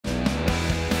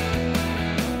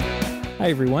Hi,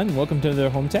 everyone. Welcome to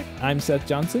the Home Tech. I'm Seth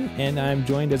Johnson, and I'm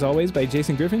joined, as always, by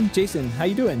Jason Griffin. Jason, how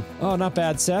you doing? Oh, not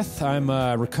bad, Seth. I'm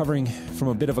recovering from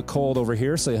a bit of a cold over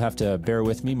here, so you'll have to bear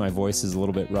with me. My voice is a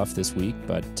little bit rough this week,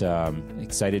 but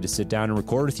excited to sit down and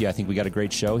record with you. I think we got a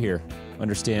great show here.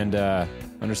 Understand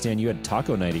you had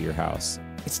taco night at your house.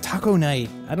 It's taco night.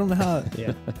 I don't know how...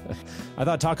 Yeah. I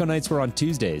thought taco nights were on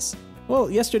Tuesdays. Well,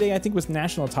 yesterday, I think, was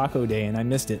National Taco Day, and I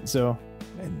missed it, so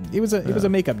it was a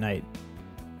makeup night.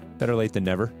 Better late than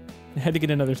never. I had to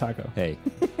get another taco. Hey,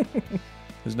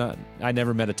 I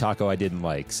never met a taco I didn't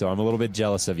like, so I'm a little bit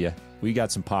jealous of you. We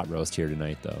got some pot roast here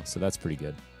tonight, though, so that's pretty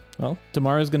good. Well,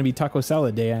 tomorrow's going to be taco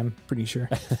salad day, I'm pretty sure.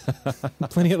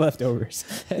 Plenty of leftovers.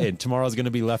 Hey, and tomorrow's going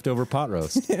to be leftover pot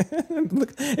roast.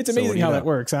 Look, it's amazing how that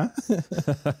works, huh?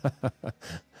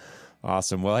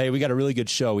 Awesome. Well, hey, we got a really good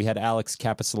show. We had Alex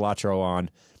Capecelatro on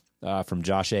from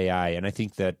JoshAI, and I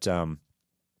think that this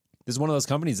is one of those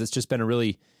companies that's just been a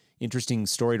really interesting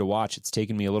story to watch. It's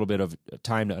taken me a little bit of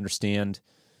time to understand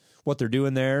what they're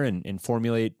doing there and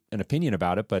formulate an opinion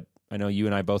about it, but I know you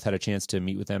and I both had a chance to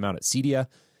meet with them out at CEDIA.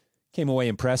 Came away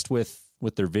impressed with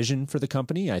their vision for the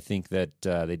company. I think that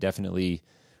they definitely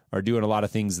are doing a lot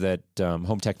of things that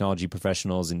home technology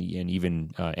professionals and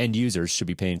even end users should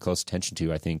be paying close attention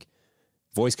to. I think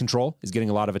voice control is getting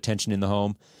a lot of attention in the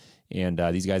home, and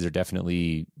these guys are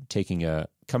definitely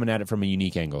coming at it from a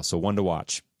unique angle. So one to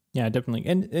watch. Yeah, definitely.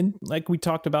 And like we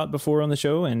talked about before on the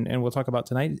show, and we'll talk about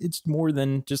tonight, it's more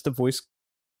than just a voice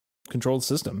controlled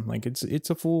system. Like it's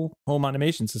a full home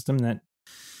automation system that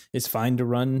is fine to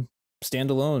run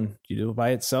standalone,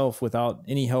 by itself without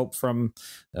any help from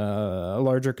a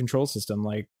larger control system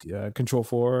like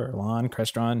Control4 or Elan,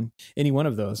 Crestron, any one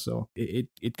of those. So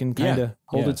it can kind of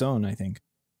hold its own, I think.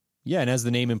 Yeah, and as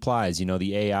the name implies,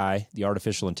 the AI, the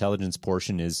artificial intelligence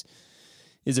portion is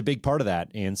a big part of that.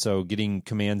 And so getting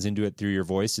commands into it through your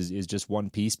voice is just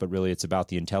one piece, but really it's about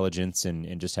the intelligence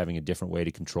and just having a different way to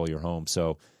control your home.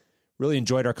 So really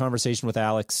enjoyed our conversation with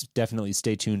Alex. Definitely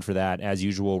stay tuned for that. As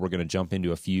usual, we're going to jump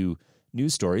into a few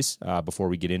news stories before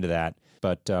we get into that.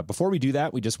 But before we do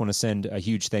that, we just want to send a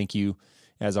huge thank you,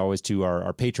 as always, to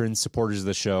our patrons, supporters of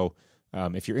the show.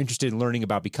 If you're interested in learning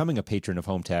about becoming a patron of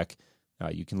Home Tech,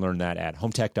 you can learn that at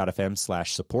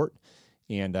HomeTech.fm/support.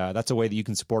 And that's a way that you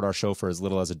can support our show for as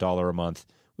little as $1 a month.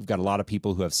 We've got a lot of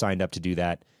people who have signed up to do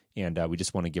that. And we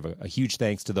just want to give a huge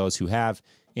thanks to those who have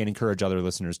and encourage other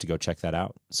listeners to go check that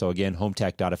out. So again,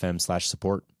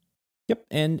 HomeTech.fm/support. Yep.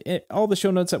 And all the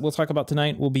show notes that we'll talk about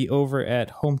tonight will be over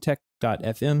at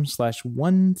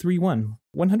HomeTech.fm/131.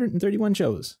 131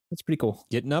 shows. That's pretty cool.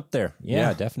 Getting up there.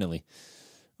 Yeah, definitely.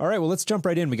 All right. Well, let's jump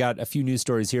right in. We got a few news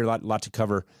stories here, a lot to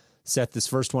cover. Seth, this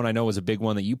first one I know was a big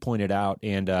one that you pointed out,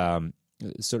 and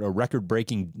sort of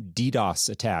record-breaking DDoS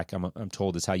attack, I'm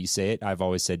told is how you say it. I've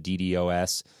always said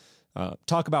DDoS.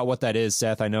 Talk about what that is,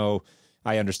 Seth. I know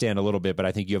I understand a little bit, but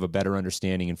I think you have a better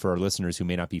understanding. And for our listeners who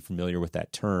may not be familiar with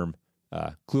that term,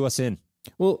 clue us in.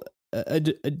 Well, a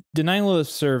denial of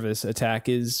service attack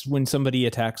is when somebody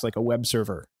attacks like a web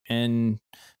server and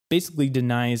basically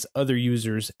denies other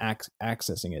users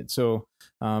accessing it. So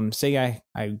say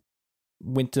I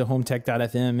went to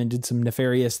HomeTech.fm and did some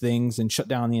nefarious things and shut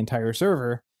down the entire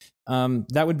server,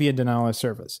 that would be a denial of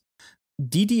service.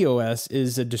 DDoS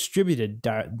is a distributed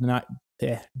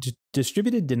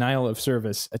denial of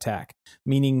service attack,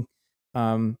 meaning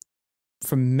from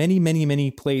many, many, many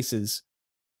places,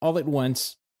 all at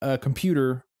once, a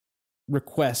computer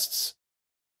requests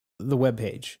the web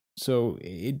page. So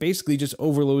it basically just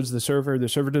overloads the server. The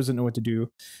server doesn't know what to do.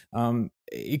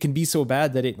 It can be so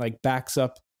bad that it like backs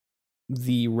up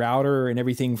the router and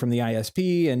everything from the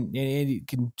ISP, and it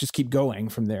can just keep going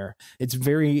from there. It's a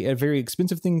very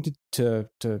expensive thing to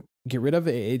get rid of.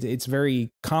 It's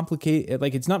very complicated.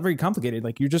 Like it's not very complicated.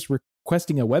 Like you're just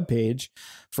requesting a web page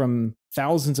from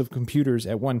thousands of computers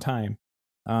at one time,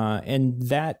 and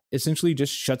that essentially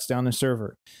just shuts down the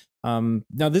server.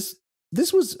 Now this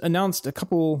was announced a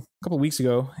couple weeks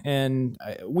ago, and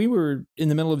we were in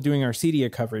the middle of doing our CEDIA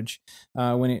coverage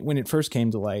when it first came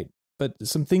to light. But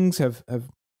some things have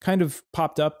kind of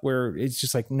popped up where it's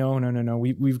just like, no,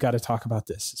 we've got to talk about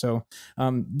this. So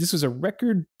this was a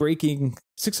record-breaking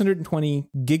 620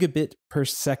 gigabit per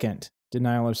second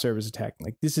denial of service attack.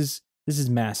 Like this is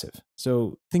massive.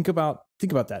 So think about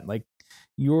that. Like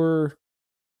your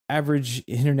average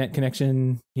internet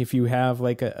connection, if you have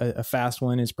like a fast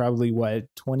one, is probably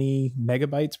 20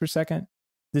 megabytes per second.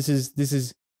 This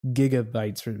is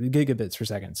gigabits per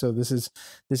second. So this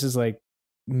is like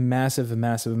massive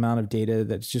amount of data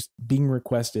that's just being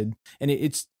requested, and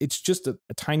it's just a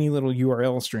tiny little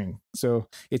URL string. So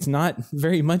it's not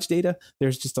very much data.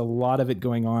 There's just a lot of it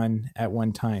going on at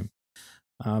one time.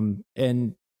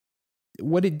 And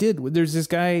what it did, there's this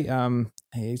guy,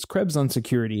 he's Krebs on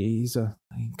security. He's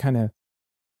a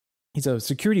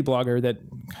security blogger that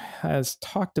has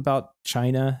talked about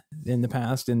China in the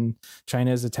past, and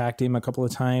China has attacked him a couple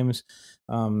of times,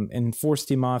 and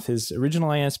forced him off his original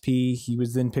ISP. He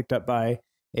was then picked up by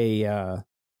a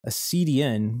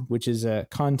CDN, which is a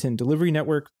content delivery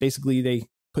network. Basically, they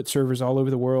put servers all over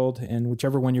the world, and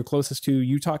whichever one you're closest to,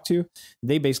 you talk to.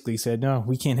 They basically said, no,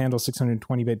 we can't handle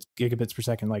 620 gigabits per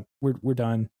second. Like we're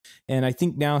done. And I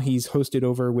think now he's hosted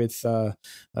over with a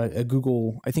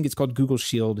Google. I think it's called Google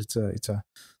Shield. It's a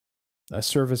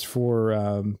service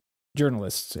for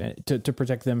journalists to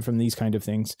protect them from these kind of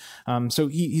things. So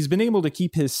he's been able to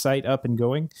keep his site up and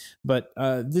going, but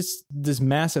this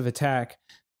massive attack,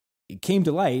 it came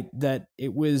to light that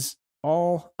it was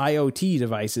all IoT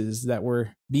devices that were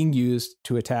being used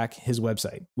to attack his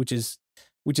website, which is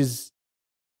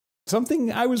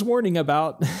something I was warning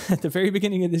about at the very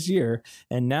beginning of this year,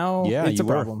 and now it's a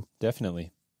problem.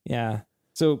 Definitely. Yeah.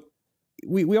 So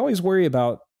we always worry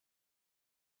about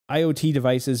IoT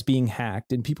devices being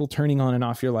hacked and people turning on and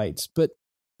off your lights, but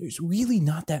there's really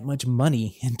not that much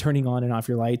money in turning on and off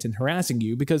your lights and harassing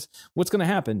you, because what's going to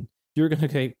happen? You're going to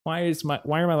say, why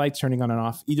are my lights turning on and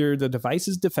off? Either the device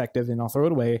is defective and I'll throw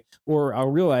it away, or I'll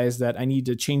realize that I need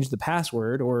to change the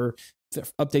password or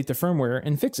update the firmware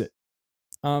and fix it.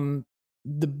 The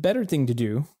better thing to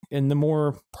do, and the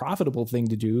more profitable thing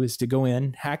to do, is to go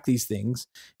in, hack these things,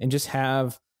 and just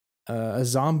have a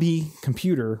zombie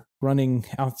computer running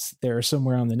out there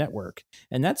somewhere on the network.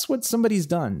 And that's what somebody's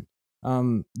done.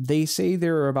 They say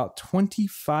there are about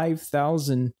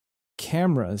 25,000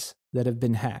 cameras that have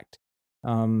been hacked.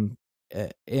 And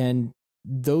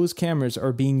those cameras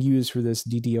are being used for this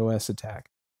DDoS attack,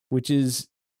 which is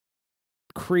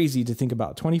crazy to think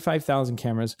about. 25,000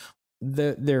 cameras.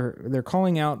 They're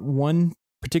calling out one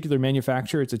particular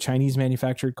manufacturer. It's a Chinese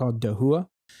manufacturer called Dahua.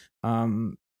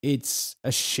 It's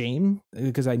a shame,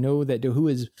 because I know that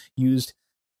Dahua is used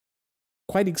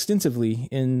quite extensively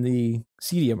in the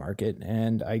CEDIA market,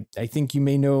 and I think you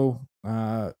may know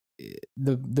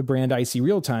the brand IC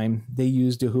Real Time. They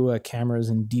use Dahua cameras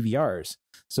and DVRs,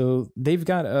 so they've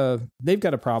got a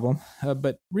problem.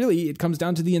 But really, it comes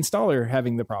down to the installer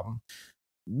having the problem.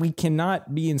 We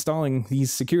cannot be installing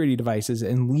these security devices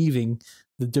and leaving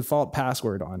the default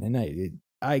password on. And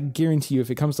I guarantee you, if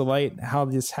it comes to light how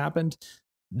this happened,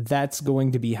 that's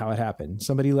going to be how it happened.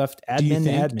 Somebody left admin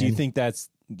to admin. Do you think that's,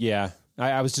 yeah,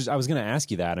 I was going to ask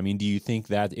you that. I mean, do you think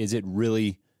that, is it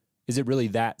really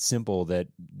that simple that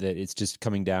it's just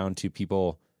coming down to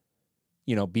people,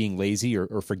 being lazy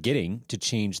or forgetting to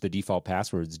change the default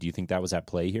passwords? Do you think that was at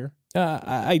play here?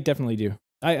 I definitely do.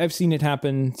 I've seen it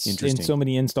happen in so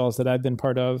many installs that I've been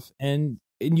part of, and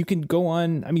you can go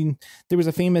on. I mean, there was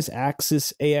a famous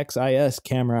AXIS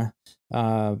camera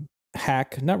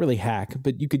hack, not really hack,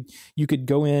 but you could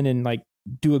go in and like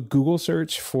do a Google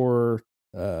search for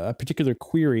a particular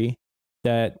query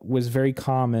that was very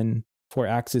common for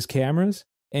Axis cameras,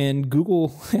 and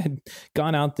Google had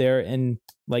gone out there and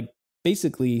like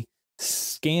basically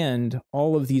scanned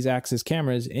all of these Axis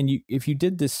cameras, and if you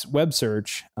did this web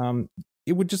search,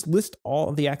 it would just list all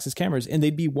of the Axis cameras, and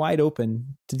they'd be wide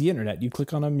open to the internet. You'd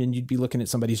click on them, and you'd be looking at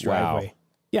somebody's driveway. Wow.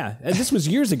 Yeah, and this was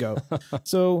years ago.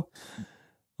 So,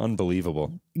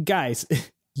 unbelievable. Guys,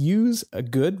 use a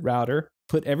good router,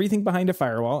 put everything behind a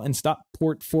firewall, and stop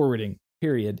port forwarding,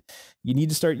 period. You need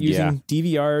to start using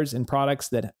DVRs and products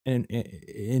that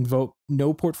invoke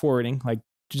no port forwarding, like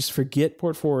just forget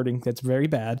port forwarding. That's very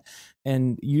bad.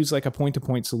 And use like a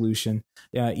point-to-point solution,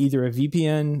 either a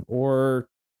VPN or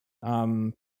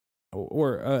a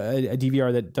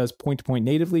DVR that does point-to-point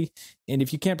natively. And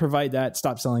if you can't provide that,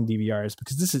 stop selling DVRs,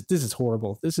 because this is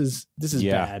horrible. This is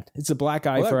bad. It's a black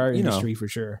eye for our industry for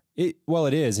sure. It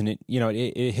is, and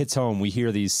it hits home. We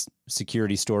hear these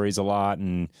security stories a lot,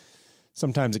 and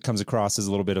sometimes it comes across as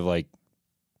a little bit of like,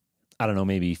 I don't know,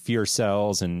 maybe fear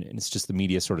sells, and it's just the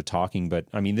media sort of talking. But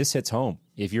I mean, this hits home.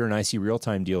 If you're an IC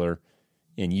real-time dealer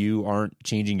and you aren't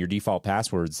changing your default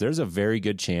passwords, there's a very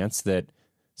good chance that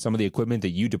some of the equipment that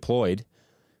you deployed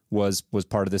was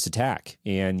part of this attack,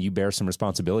 and you bear some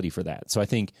responsibility for that. So I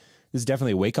think this is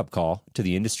definitely a wake-up call to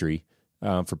the industry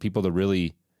for people to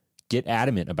really get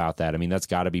adamant about that. I mean, that's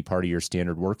got to be part of your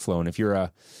standard workflow. And if you're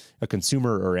a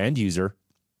consumer or end user,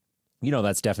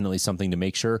 that's definitely something to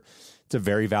make sure. It's a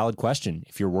very valid question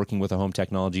if you're working with a home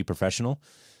technology professional,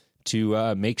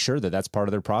 to make sure that that's part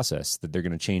of their process, that they're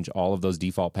going to change all of those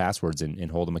default passwords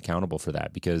and hold them accountable for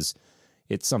that, because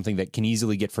it's something that can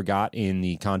easily get forgot in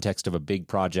the context of a big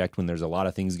project when there's a lot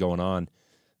of things going on,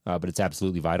 but it's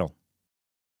absolutely vital.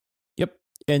 Yep.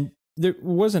 And there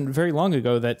wasn't very long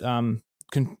ago that,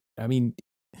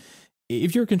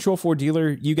 if you're a Control4 dealer,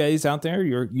 you guys out there,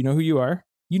 you know who you are.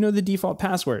 You know the default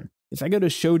password. If I go to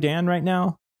Show Dan right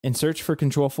now and search for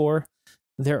Control4,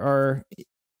 there are,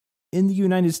 in the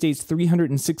United States,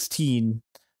 316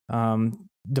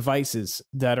 devices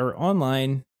that are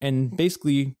online and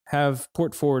basically have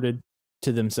port forwarded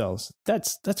to themselves.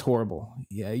 That's horrible.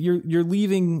 Yeah, you're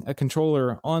leaving a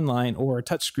controller online or a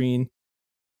touchscreen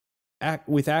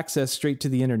with access straight to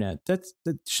the internet. That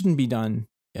shouldn't be done.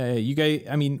 You guys,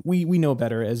 we know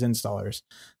better as installers,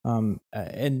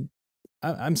 and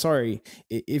I'm sorry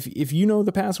if you know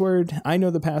the password, I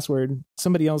know the password,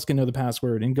 somebody else can know the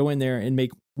password and go in there and make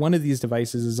one of these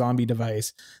devices a zombie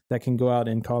device that can go out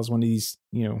and cause one of these,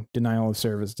 denial of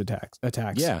service attacks.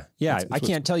 Yeah. I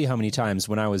can't tell you how many times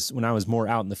when I was more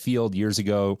out in the field years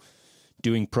ago,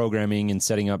 doing programming and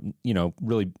setting up,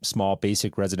 really small,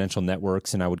 basic residential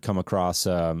networks, and I would come across,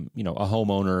 a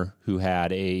homeowner who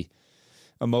had a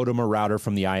modem or router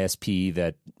from the ISP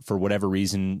that, for whatever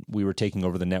reason, we were taking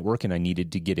over the network and I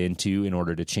needed to get into in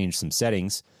order to change some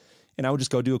settings. And I would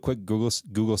just go do a quick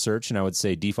Google search, and I would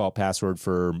say default password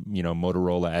for,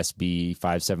 Motorola SB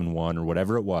 571 or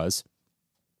whatever it was.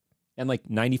 And like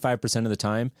 95% of the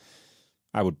time,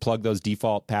 I would plug those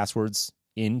default passwords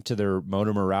into their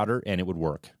modem or router and it would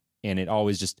work. And it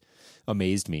always just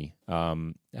amazed me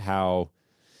how,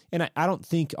 and I don't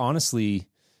think, honestly,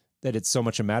 that it's so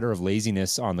much a matter of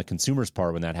laziness on the consumer's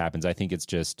part when that happens. I think it's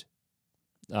just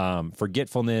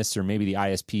forgetfulness, or maybe the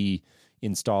ISP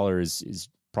installer is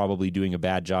probably doing a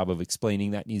bad job of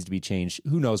explaining that needs to be changed.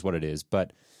 Who knows what it is?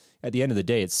 But at the end of the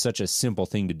day, it's such a simple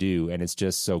thing to do, and it's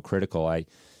just so critical. I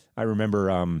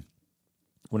remember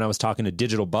when I was talking to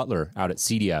Digital Butler out at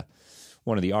Cedia,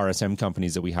 one of the RSM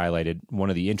companies that we highlighted, one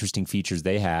of the interesting features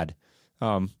they had,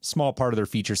 small part of their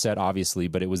feature set, obviously,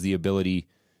 but it was the ability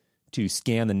to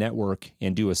scan the network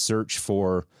and do a search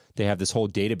for, they have this whole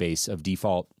database of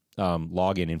default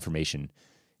login information.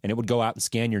 And it would go out and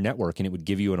scan your network, and it would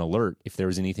give you an alert if there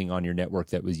was anything on your network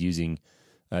that was using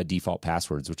default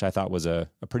passwords, which I thought was a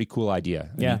pretty cool idea,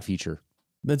 a neat feature.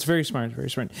 That's very smart, very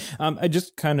smart. I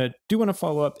just kind of do want to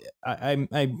follow up.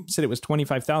 I said it was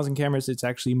 25,000 cameras. It's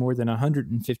actually more than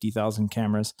 150,000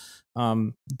 cameras.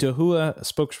 Dahua, a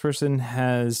spokesperson,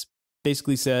 has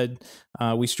basically said,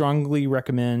 we strongly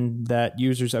recommend that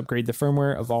users upgrade the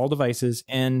firmware of all devices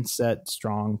and set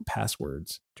strong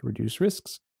passwords to reduce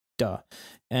risks.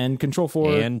 And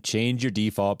Control4... And change your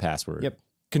default password. Yep.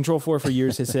 Control4 for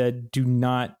years has said, do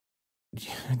not,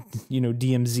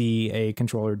 DMZ a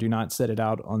controller. Do not set it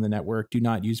out on the network. Do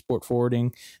not use port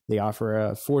forwarding. They offer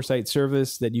a 4-site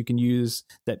service that you can use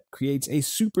that creates a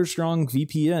super strong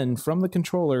VPN from the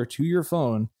controller to your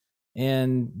phone,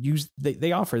 and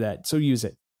they offer that. So use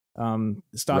it.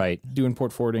 Stop doing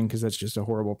port forwarding, because that's just a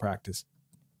horrible practice.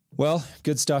 Well,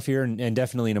 good stuff here, and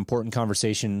definitely an important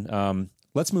conversation.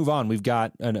 Let's move on. We've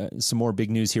got some more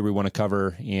big news here we want to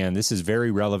cover, and this is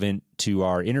very relevant to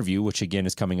our interview, which again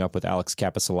is coming up with Alex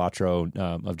Capecelatro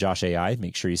of JoshAI.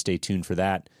 Make sure you stay tuned for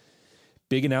that.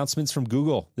 Big announcements from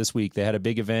Google this week. They had a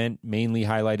big event, mainly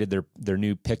highlighted their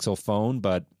new Pixel phone,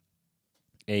 but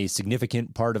a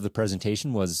significant part of the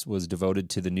presentation was devoted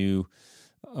to the new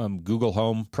Google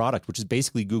Home product, which is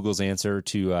basically Google's answer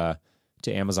to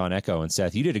Amazon Echo. And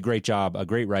Seth, you did a great job, a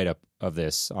great write-up of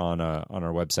this on our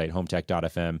website,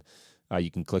 HomeTech.fm. You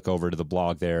can click over to the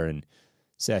blog there. And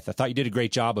Seth, I thought you did a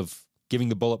great job of giving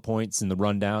the bullet points and the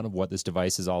rundown of what this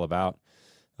device is all about.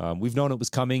 We've known it was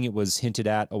coming. It was hinted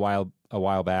at a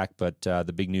while back, but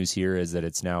the big news here is that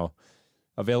it's now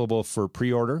available for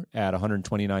pre-order at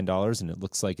 $129, and it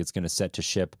looks like it's going to set to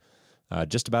ship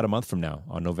just about a month from now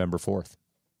on November 4th.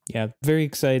 Yeah, very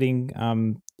exciting.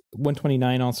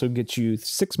 $129 also gets you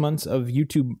 6 months of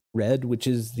YouTube Red, which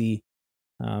is the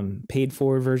paid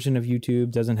for version of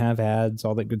YouTube. Doesn't have ads,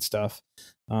 all that good stuff.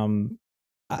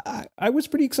 I was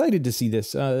pretty excited to see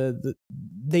this.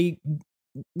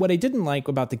 What I didn't like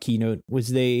about the keynote was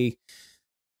they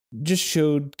just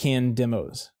showed canned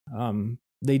demos.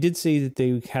 They did say that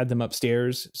they had them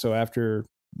upstairs, so after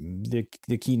the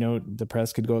keynote, the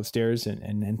press could go upstairs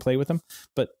and play with them.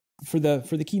 But for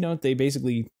the keynote, they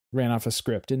basically ran off a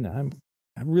script, and I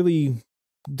really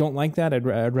don't like that. I'd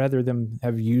rather them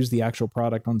have used the actual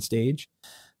product on stage.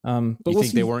 But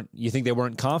you think they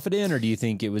weren't confident, or do you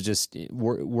think it was just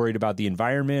worried about the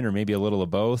environment, or maybe a little of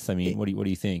both? I mean, what do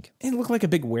you think? It looked like a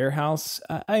big warehouse.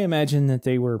 I imagine that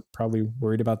they were probably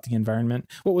worried about the environment.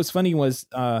 What was funny was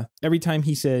every time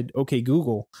he said, "Okay,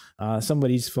 Google,"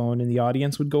 somebody's phone in the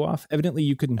audience would go off. Evidently,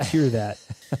 you couldn't hear that,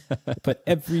 but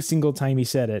every single time he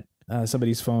said it,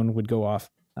 somebody's phone would go off.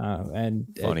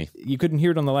 Funny. You couldn't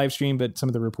hear it on the live stream, but some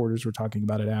of the reporters were talking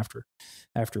about it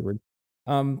afterward.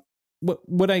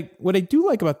 What I do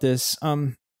like about this,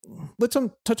 let's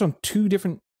touch on two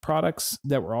different products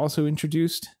that were also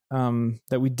introduced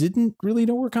that we didn't really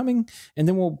know were coming, and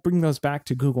then we'll bring those back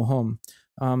to Google Home.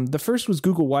 The first was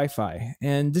Google Wi-Fi,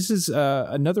 and this is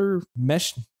another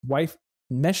mesh Wi-Fi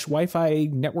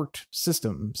networked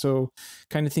system. So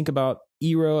kind of think about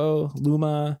Eero,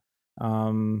 Luma,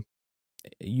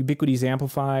 Ubiquiti's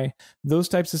Amplify, those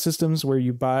types of systems where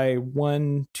you buy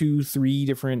 1, 2, 3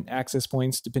 different access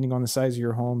points depending on the size of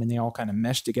your home, and they all kind of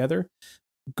mesh together.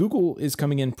 Google is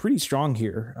coming in pretty strong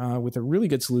here with a really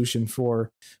good solution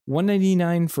for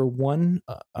 $199 for one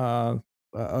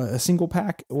a single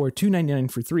pack, or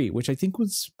 $299 for 3, which I think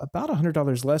was about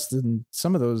 $100 less than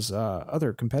some of those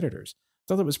other competitors. I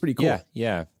thought that was pretty cool.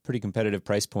 Yeah, pretty competitive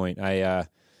price point.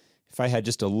 If I had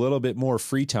just a little bit more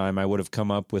free time, I would have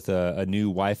come up with a new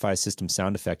Wi-Fi system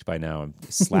sound effect by now. I'm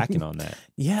slacking on that.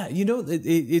 Yeah,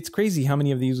 it's crazy how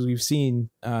many of these we've seen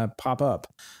pop up.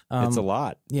 It's a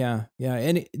lot. Yeah,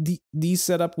 and these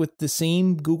set up with the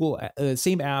same Google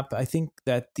same app. I think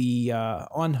that the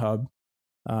OnHub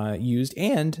used,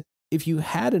 and if you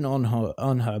had an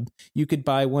OnHub, you could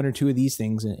buy 1 or 2 of these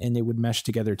things, and they would mesh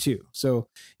together too. So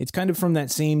it's kind of from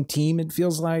that same team. It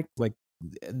feels like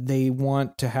they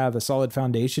want to have a solid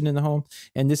foundation in the home,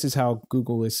 and this is how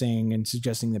Google is saying and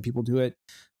suggesting that people do it.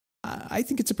 I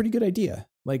think it's a pretty good idea.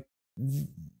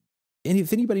 And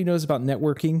if anybody knows about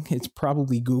networking, it's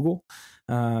probably Google.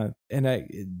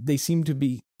 They seem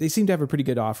to have a pretty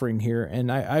good offering here,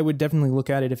 and I would definitely look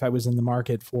at it if I was in the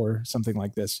market for something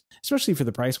like this, especially for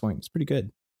the price point. It's pretty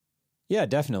good. Yeah,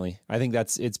 definitely. I think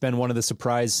it's been one of the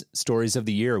surprise stories of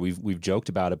the year. We've joked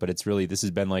about it, but this has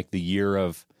been like the year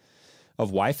of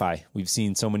Wi-Fi. We've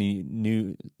seen so many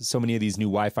of these new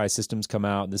Wi-Fi systems come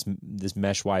out. This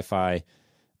mesh Wi-Fi.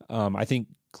 I think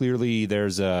clearly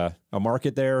there's a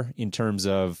market there in terms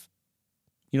of,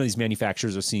 these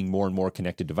manufacturers are seeing more and more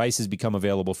connected devices become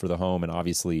available for the home, and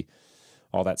obviously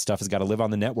all that stuff has got to live on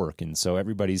the network. And so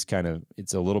everybody's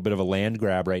it's a little bit of a land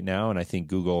grab right now. And I think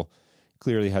Google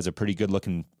clearly has a pretty good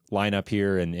looking lineup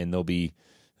here, and they'll be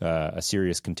a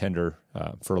serious contender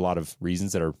for a lot of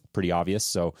reasons that are pretty obvious.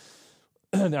 So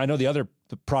I know the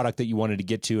product that you wanted to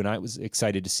get to, and I was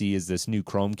excited to see, is this new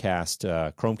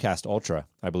Chromecast Ultra,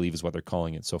 I believe is what they're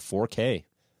calling it. So 4K.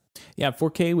 Yeah,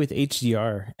 4K with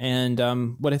HDR.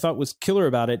 And what I thought was killer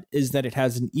about it is that it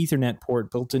has an Ethernet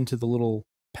port built into the little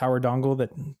power dongle that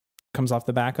comes off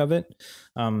the back of it.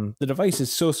 The device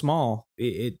is so small,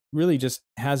 it really just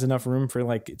has enough room for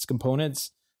its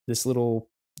components, this little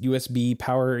USB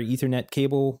power Ethernet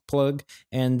cable plug,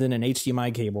 and then an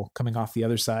HDMI cable coming off the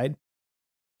other side.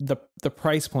 The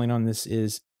price point on this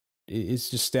is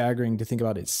just staggering to think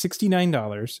about. It's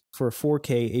 $69 for a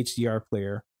 4K HDR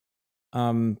player.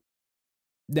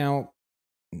 Now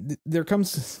there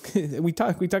comes we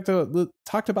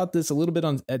talked about this a little bit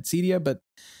at Cedia, but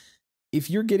if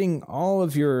you're getting all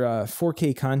of your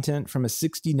 4K content from a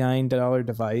 $69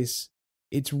 device,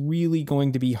 it's really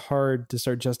going to be hard to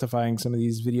start justifying some of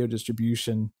these video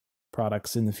distribution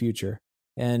products in the future.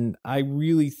 And I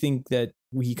really think that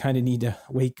we kind of need to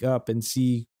wake up and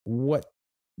see what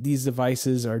these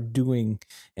devices are doing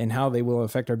and how they will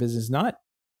affect our business, not,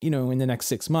 in the next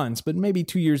 6 months, but maybe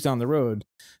 2 years down the road.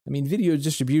 I mean, video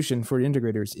distribution for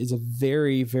integrators is a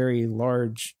very, very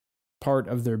large part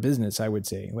of their business, I would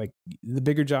say. The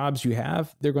bigger jobs you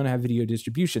have, they're going to have video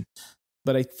distribution.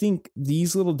 But I think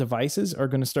these little devices are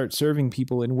going to start serving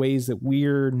people in ways that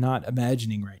we're not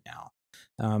imagining right now.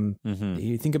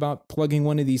 You think about plugging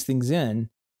one of these things in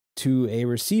to a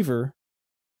receiver.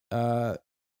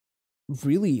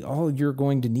 Really, all you're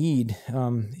going to need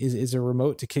is a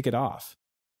remote to kick it off.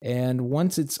 And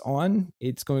once it's on,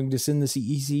 it's going to send the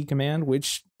CEC command,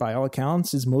 which by all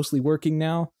accounts is mostly working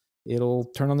now. It'll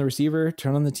turn on the receiver,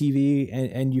 turn on the TV,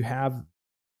 and you have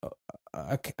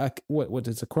what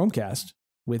is a Chromecast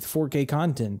with 4K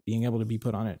content being able to be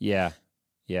put on it. Yeah.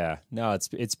 No,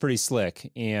 it's pretty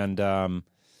slick. And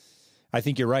I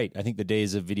think you're right. I think the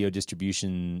days of video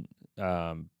distribution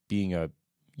being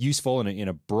useful in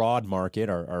a broad market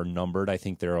are numbered. I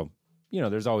think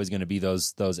there's always going to be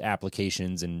those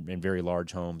applications in very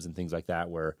large homes and things like that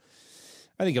where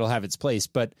I think it'll have its place.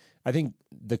 But I think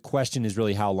the question is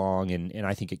really how long, and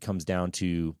I think it comes down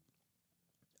to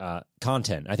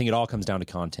content. I think it all comes down to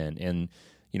content. And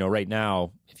right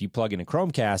now, if you plug in a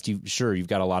Chromecast, you've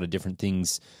got a lot of different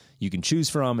things you can choose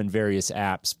from and various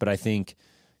apps. But I think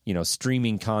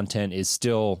streaming content is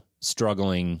still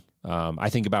struggling. I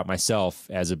think about myself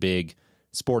as a big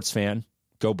sports fan.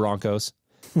 Go Broncos.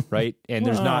 right? And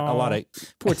there's not a lot of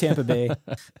poor Tampa Bay.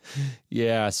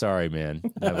 Yeah, sorry, man.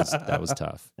 That was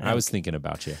tough. I was thinking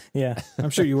about you. Yeah, I'm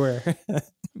sure you were.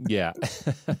 Yeah.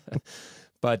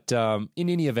 But in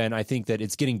any event, I think that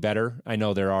it's getting better. I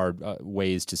know there are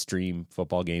ways to stream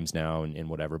football games now and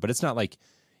whatever, but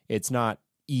it's not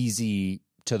easy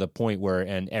to the point where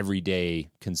an everyday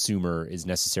consumer is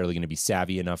necessarily going to be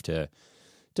savvy enough to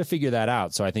figure that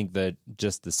out. So I think that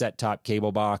just the set-top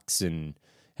cable box and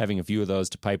having a few of those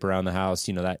to pipe around the house,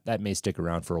 that may stick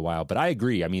around for a while. But I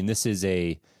agree. I mean, this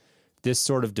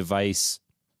sort of device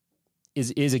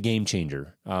is a game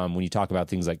changer. When you talk about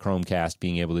things like Chromecast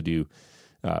being able to do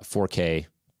 4K,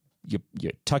 you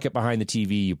tuck it behind the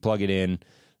TV, you plug it in,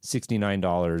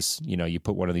 $69. You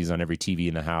put one of these on every TV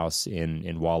in the house,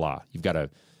 and voila, you've got an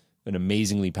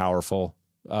amazingly powerful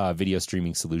video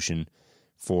streaming solution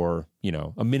for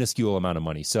a minuscule amount of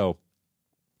money. So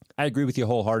I agree with you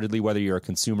wholeheartedly. Whether you're a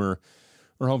consumer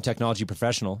or home technology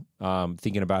professional,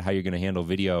 thinking about how you're going to handle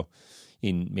video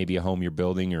in maybe a home you're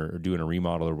building or doing a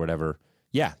remodel or whatever,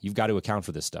 yeah, you've got to account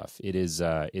for this stuff. It is,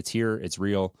 it's here, it's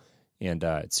real. And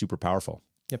it's super powerful.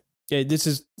 Yep. Yeah, this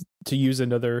is, to use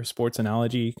another sports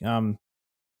analogy,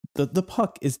 the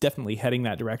puck is definitely heading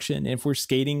that direction. And if we're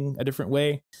skating a different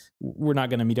way, we're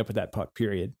not going to meet up with that puck,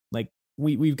 period. Like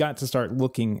we've got to start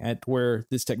looking at where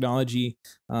this technology,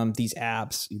 these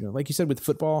apps, like you said with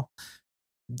football,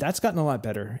 that's gotten a lot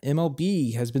better.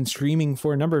 MLB has been streaming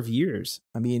for a number of years.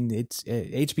 I mean, it's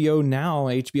HBO Now,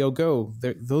 HBO Go.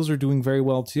 Those are doing very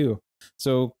well too.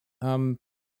 So,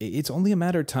 it's only a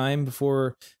matter of time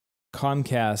before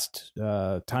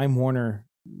Comcast, Time Warner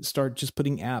start just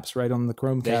putting apps right on the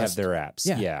Chromecast. They have their apps.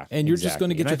 Yeah. And you're just going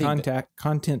to get your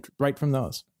content right from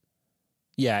those.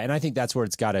 Yeah. And I think that's where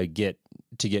it's got to get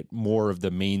more of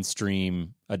the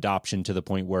mainstream adoption to the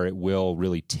point where it will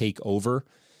really take over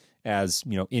as,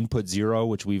 input zero,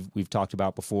 which we've talked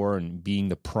about before, and being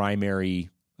the primary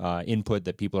input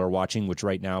that people are watching, which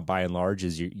right now, by and large,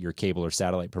 is your cable or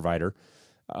satellite provider.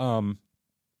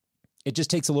 It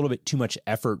just takes a little bit too much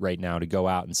effort right now to go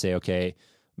out and say, okay,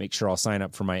 make sure I'll sign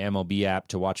up for my MLB app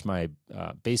to watch my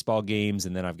baseball games,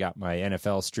 and then I've got my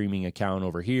NFL streaming account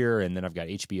over here, and then I've got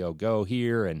HBO Go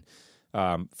here. And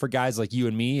for guys like you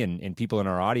and me and people in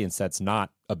our audience, that's not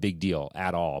a big deal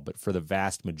at all. But for the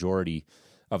vast majority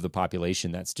of the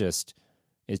population, it's just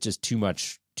too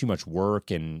much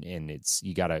work, and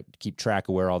you got to keep track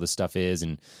of where all this stuff is.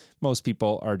 And most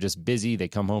people are just busy. They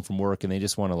come home from work and they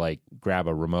just want to grab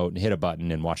a remote and hit a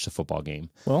button and watch the football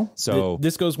game. Well, so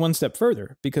this goes one step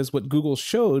further, because what Google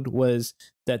showed was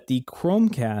that the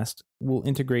Chromecast will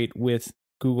integrate with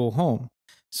Google Home.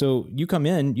 So you come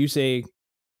in, you say,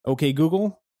 okay,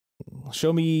 Google,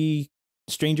 show me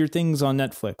Stranger Things on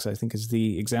Netflix, I think is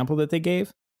the example that they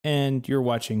gave. And you're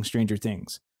watching Stranger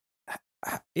Things.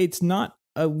 It's not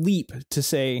a leap to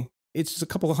say, it's just a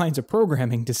couple of lines of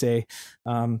programming to say,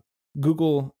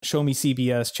 Google, show me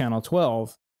CBS channel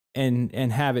 12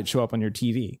 and have it show up on your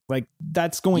TV.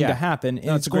 That's going to happen,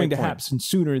 and it's going to happen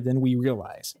sooner than we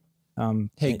realize.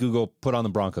 Google, put on the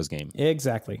Broncos game.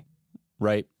 Exactly.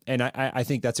 Right. And I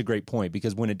think that's a great point,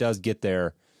 because when it does get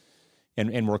there,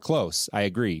 and we're close, I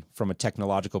agree. From a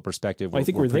technological perspective, I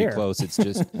think we're pretty there. Close. It's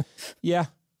just, yeah.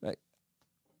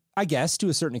 I guess to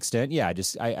a certain extent, yeah.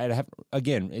 I have,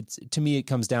 again, to me, it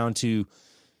comes down to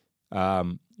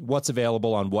what's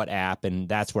available on what app, and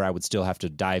that's where I would still have to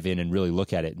dive in and really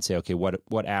look at it and say, okay, what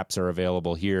apps are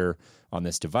available here on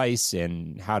this device,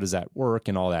 and how does that work,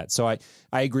 and all that. So I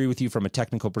agree with you from a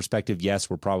technical perspective. Yes,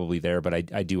 we're probably there, but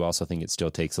I do also think it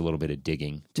still takes a little bit of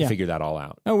digging to figure that all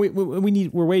out. Oh,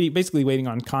 we're basically waiting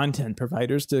on content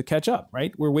providers to catch up,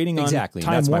 right? We're waiting on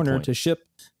Time Warner to ship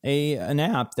an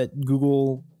app that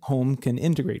Google Home can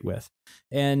integrate with.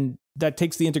 And that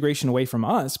takes the integration away from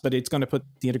us, but it's going to put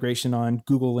the integration on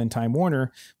Google and Time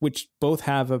Warner, which both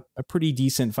have a pretty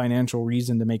decent financial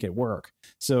reason to make it work.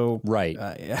 So, right.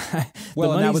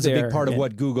 Well, and that was a big part of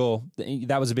what Google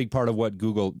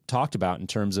talked about in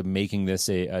terms of making this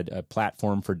a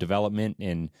platform for development,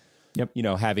 and,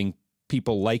 having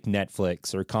people like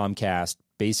Netflix or Comcast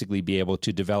basically be able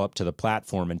to develop to the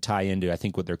platform and tie into, I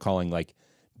think, what they're calling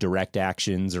direct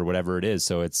actions or whatever it is.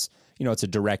 So it's a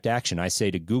direct action. I say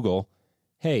to Google,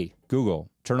 hey, Google,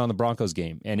 turn on the Broncos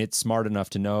game. And it's smart enough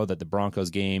to know that the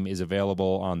Broncos game is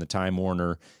available on the Time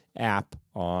Warner app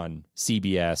on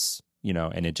CBS,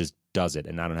 and it just does it.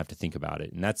 And I don't have to think about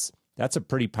it. And that's a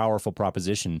pretty powerful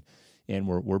proposition. And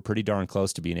we're pretty darn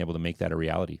close to being able to make that a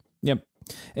reality. Yep.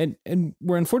 And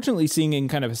we're unfortunately seeing in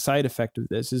kind of a side effect of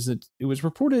this is that it was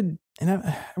reported, and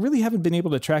I really haven't been able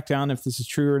to track down if this is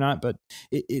true or not, but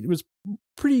it was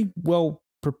pretty well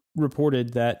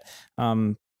reported that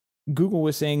Google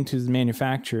was saying to the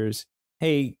manufacturers,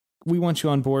 "Hey, we want you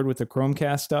on board with the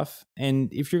Chromecast stuff,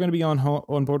 and if you're going to be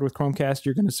on board with Chromecast,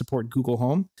 you're going to support Google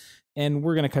Home, and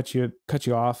we're going to cut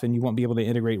you off, and you won't be able to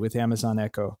integrate with Amazon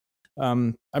Echo."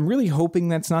 I'm really hoping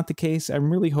that's not the case.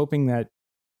 I'm really hoping that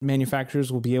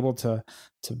manufacturers will be able to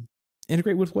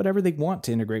integrate with whatever they want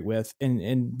to integrate with,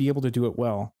 and be able to do it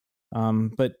well.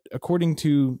 But according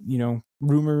to,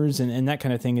 rumors and that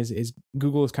kind of thing, is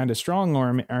Google is kind of strong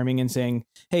arming and saying,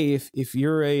 hey, if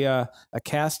you're a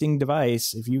casting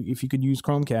device, if you could use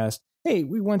Chromecast, hey,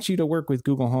 we want you to work with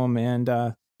Google Home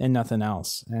and nothing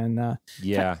else. And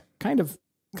kind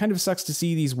of sucks to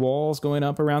see these walls going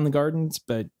up around the gardens,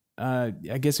 but I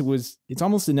guess it's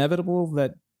almost inevitable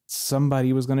that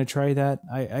somebody was going to try that.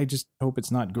 I just hope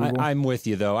it's not Google. I'm with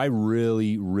you, though. I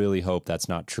really, really hope that's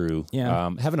not true.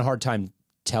 Yeah. Having a hard time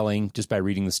telling just by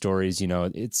reading the stories.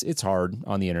 It's hard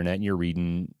on the internet, and you're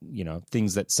reading,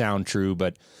 things that sound true,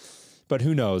 but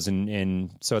who knows?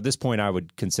 And so at this point, I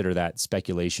would consider that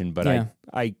speculation. But yeah.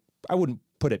 I wouldn't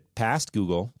put it past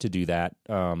Google to do that,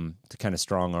 to kind of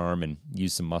strong arm and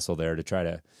use some muscle there to try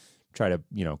to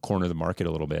corner the market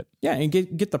a little bit. Yeah, and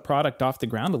get the product off the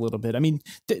ground a little bit. I mean,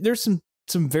 there's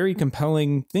some very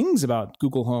compelling things about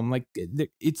Google Home. Like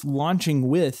it's launching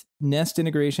with Nest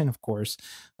integration, of course,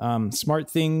 Smart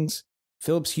Things,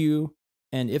 Philips Hue,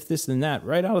 and If This Then That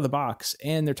right out of the box.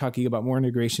 And they're talking about more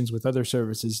integrations with other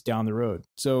services down the road.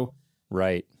 So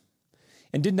right.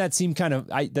 And didn't that seem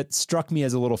that struck me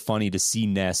as a little funny to see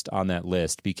Nest on that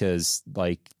list, because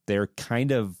like they're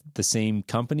kind of the same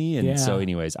company. And so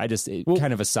anyways,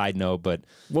 kind of a side note, but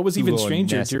what was Google even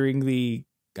stranger during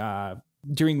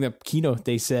the keynote,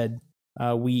 they said,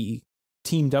 we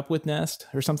teamed up with Nest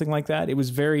or something like that. It was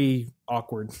very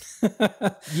awkward.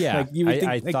 Yeah. Like you would think,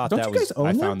 I thought that was,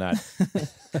 I found that,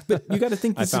 but you got to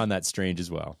think, I found that strange as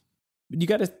well. You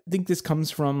got to think this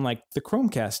comes from like the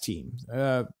Chromecast team.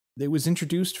 It was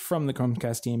introduced from the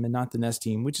Chromecast team and not the Nest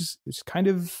team, which is kind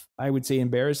of, I would say,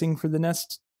 embarrassing for the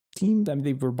Nest team. I mean,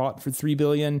 they were bought for $3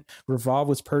 billion. Revolve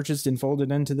was purchased and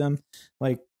folded into them.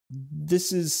 Like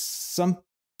this is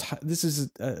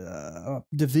a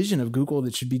division of Google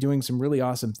that should be doing some really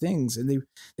awesome things, and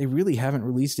they really haven't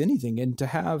released anything. And to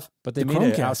have, but they made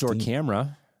an outdoor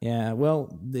camera. Yeah,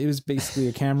 well, it was basically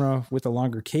a camera with a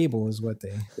longer cable, is what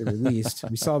they released.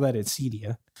 We saw that at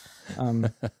Cedia,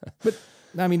 but.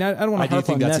 I mean, I don't want to harp on Nest too much. I do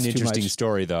think that's an interesting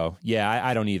story, though. Yeah,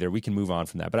 I don't either. We can move on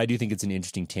from that. But I do think it's an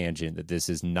interesting tangent that this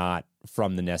is not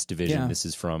from the Nest division. Yeah. This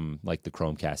is from like the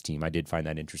Chromecast team. I did find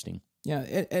that interesting.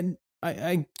 Yeah, and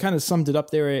I kind of summed it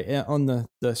up there on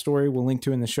the story. We'll link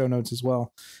to in the show notes as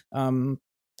well.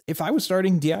 If I was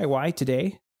starting DIY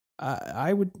today,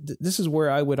 this is where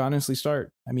I would honestly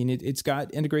start. I mean, it's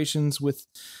got integrations with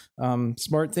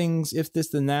Smart Things, If This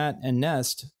Then That, and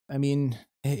Nest. I mean,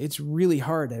 it's really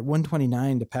hard at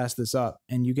 129 to pass this up,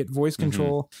 and you get voice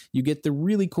control. You get the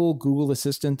really cool Google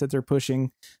Assistant that they're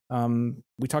pushing.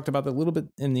 We talked about that a little bit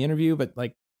in the interview, but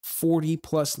like 40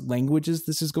 plus languages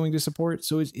this is going to support.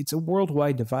 So it's a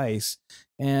worldwide device,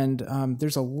 and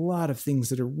there's a lot of things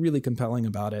that are really compelling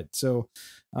about it. So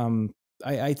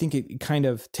I think it kind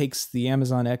of takes the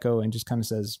Amazon Echo and just kind of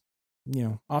says,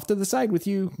 off to the side with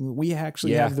you. We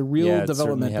actually have the real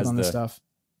development on this stuff.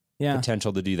 Yeah.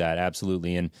 Potential to do that.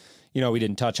 Absolutely. And, we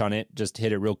didn't touch on it, just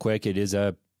hit it real quick. It is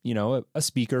a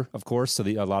speaker, of course. So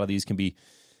a lot of these can be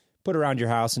put around your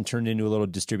house and turned into a little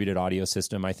distributed audio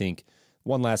system. I think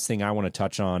one last thing I want to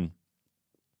touch on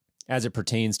as it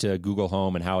pertains to Google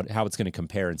Home and how it's going to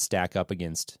compare and stack up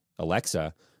against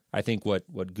Alexa. I think what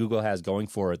Google has going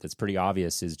for it that's pretty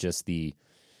obvious is just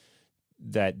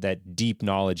that deep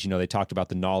knowledge. They talked about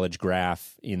the knowledge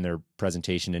graph in their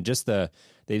presentation, and just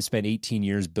they've spent 18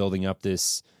 years building up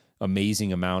this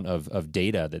amazing amount of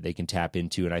data that they can tap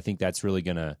into. And I think that's really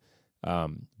going to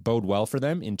bode well for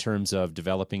them in terms of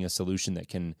developing a solution that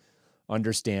can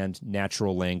understand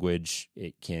natural language.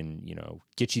 It can,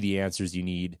 get you the answers you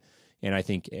need. And I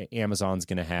think Amazon's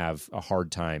going to have a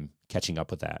hard time catching up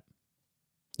with that.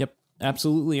 Yep.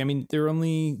 Absolutely. I mean,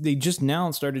 they just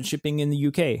now started shipping in the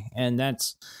UK, and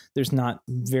there's not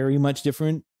very much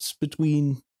difference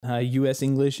between US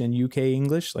English and UK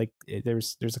English. Like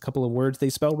there's a couple of words they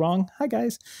spell wrong. Hi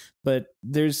guys. But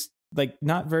there's like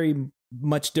not very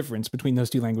much difference between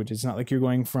those two languages. It's not like you're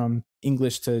going from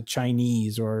English to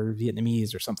Chinese or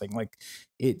Vietnamese or something. Like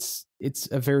it's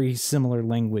a very similar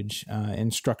language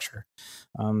and structure.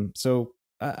 So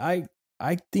I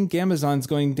I think Amazon's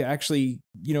going to actually,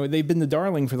 they've been the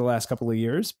darling for the last couple of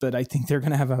years, but I think they're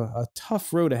going to have a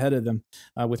tough road ahead of them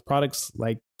with products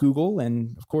like Google.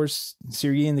 And of course,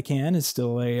 Siri in the can is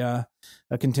still a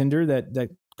contender that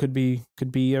could be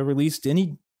released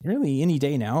any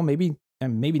day now, maybe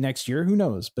next year, who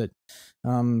knows? But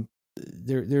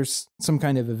there's some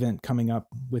kind of event coming up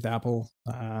with Apple.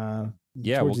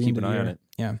 We'll keep an eye on it.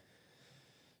 Yeah.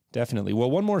 Definitely. Well,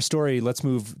 one more story. Let's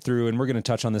move through, and we're going to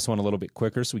touch on this one a little bit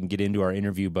quicker so we can get into our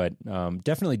interview, but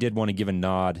definitely did want to give a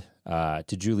nod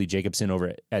to Julie Jacobson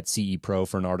over at CE Pro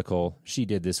for an article she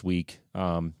did this week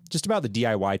just about the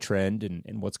DIY trend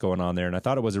and what's going on there. And I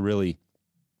thought it was a really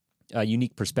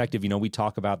unique perspective. We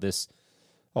talk about this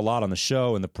a lot on the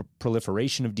show and the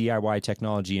proliferation of DIY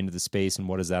technology into the space and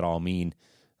what does that all mean.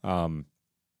 And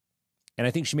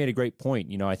I think she made a great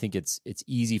point. I think it's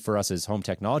easy for us as home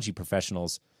technology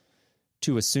professionals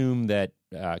to assume that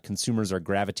consumers are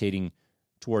gravitating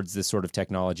towards this sort of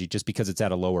technology just because it's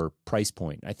at a lower price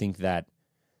point. I think that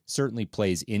certainly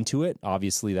plays into it.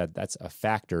 Obviously, that's a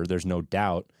factor. There's no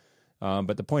doubt.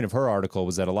 But the point of her article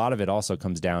was that a lot of it also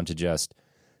comes down to just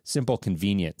simple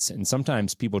convenience. And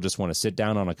sometimes people just want to sit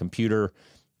down on a computer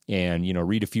and,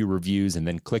 read a few reviews and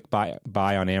then click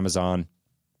buy on Amazon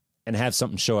and have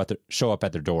something show up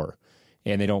at their door.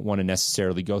 And they don't want to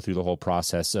necessarily go through the whole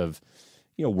process of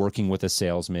working with a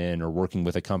salesman or working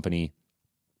with a company.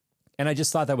 And I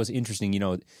just thought that was interesting.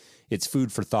 It's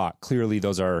food for thought. Clearly,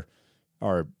 those are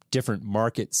different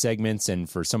market segments. And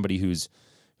for somebody who's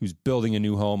building a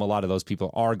new home, a lot of those people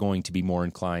are going to be more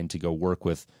inclined to go work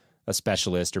with a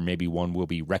specialist, or maybe one will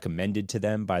be recommended to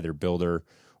them by their builder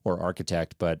or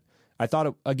architect. But I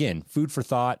thought, again, food for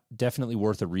thought, definitely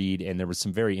worth a read. And there was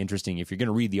some very interesting, if you're going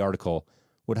to read the article,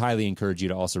 would highly encourage you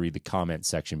to also read the comment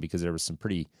section, because there was some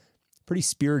pretty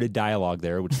spirited dialogue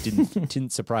there, which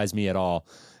didn't surprise me at all,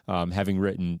 having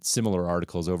written similar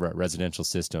articles over at Residential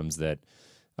Systems that,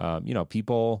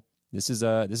 people, this is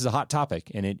a hot topic,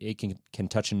 and it can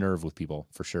touch a nerve with people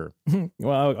for sure.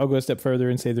 Well, I'll go a step further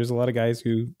and say there's a lot of guys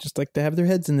who just like to have their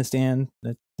heads in the sand,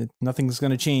 that nothing's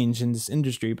going to change in this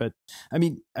industry. But I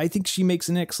mean, I think she makes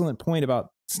an excellent point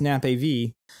about Snap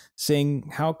AV,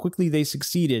 saying how quickly they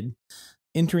succeeded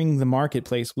entering the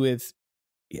marketplace with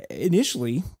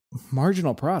initially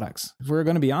marginal products. If we're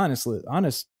going to be honest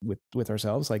with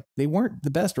ourselves, like, they weren't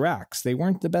the best racks, they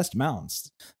weren't the best mounts,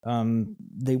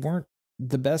 they weren't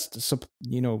the best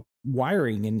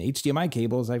wiring and HDMI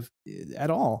cables at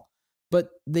all. But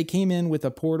they came in with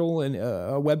a portal and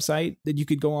a website that you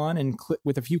could go on and click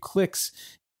with a few clicks,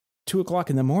 2:00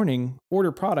 in the morning,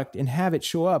 order product and have it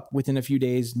show up within a few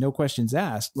days, no questions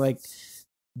asked. Like,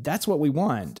 that's what we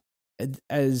want.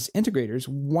 As integrators,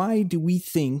 why do we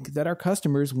think that our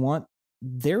customers want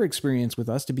their experience with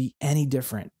us to be any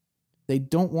different? They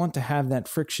don't want to have that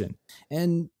friction.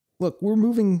 And look,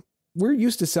 we're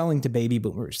used to selling to baby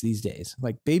boomers these days.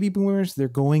 Like, baby boomers, they're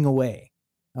going away.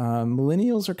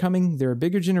 Millennials are coming. They're a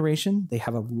bigger generation. They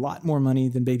have a lot more money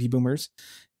than baby boomers,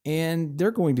 and they're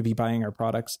going to be buying our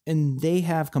products, and they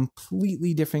have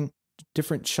completely different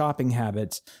shopping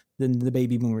habits than the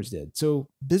baby boomers did. So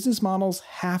business models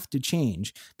have to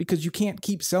change, because you can't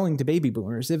keep selling to baby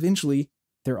boomers. Eventually,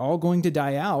 they're all going to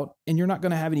die out, and you're not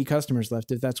going to have any customers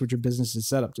left if that's what your business is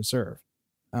set up to serve.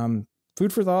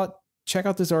 Food for thought. Check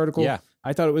out this article. Yeah.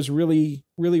 I thought it was really,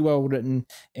 really well written.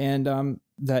 And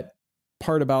that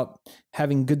part about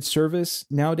having good service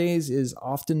nowadays is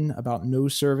often about no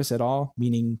service at all,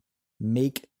 meaning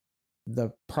make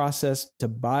the process to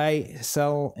buy,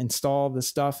 sell, install the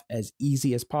stuff as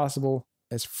easy as possible,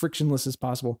 as frictionless as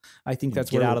possible. I think that's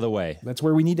get out of the way. That's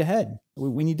where we need to head.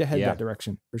 We need to head that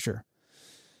direction for sure.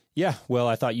 Yeah, well,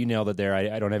 I thought you nailed it there.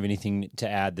 I don't have anything to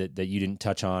add that you didn't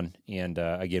touch on. And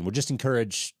again, we'll just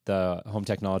encourage the home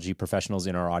technology professionals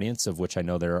in our audience, of which I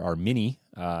know there are many,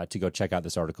 to go check out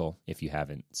this article if you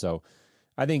haven't. So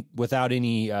I think without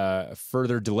any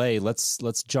further delay, let's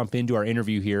jump into our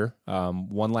interview here.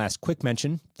 One last quick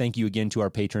mention. Thank you again to our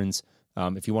patrons.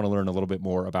 If you want to learn a little bit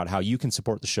more about how you can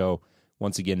support the show,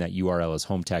 once again, that URL is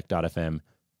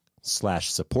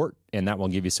HomeTech.fm/support, and that will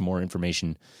give you some more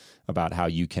information about how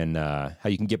you can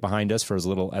get behind us for as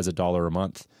little as $1 a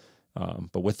month.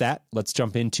 But with that, let's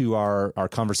jump into our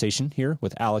conversation here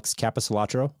with Alex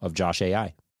Capecelatro of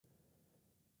JoshAI.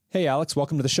 Hey, Alex,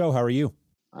 welcome to the show. How are you?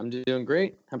 I'm doing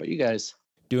great. How about you guys?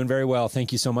 Doing very well.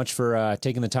 Thank you so much for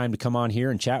taking the time to come on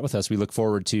here and chat with us. We look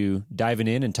forward to diving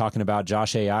in and talking about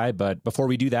JoshAI. But before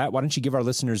we do that, why don't you give our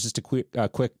listeners just a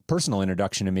quick personal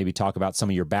introduction and maybe talk about some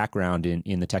of your background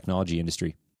in the technology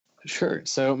industry? Sure.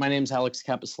 So my name's Alex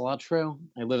Capecelatro.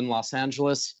 I live in Los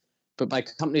Angeles, but my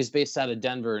company's based out of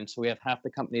Denver, and so we have half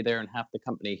the company there and half the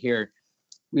company here.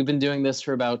 We've been doing this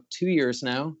for about 2 years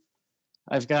now.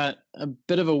 I've got a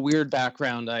bit of a weird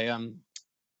background.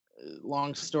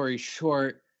 Long story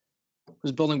short,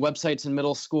 was building websites in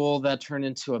middle school. That turned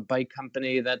into a bike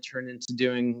company. That turned into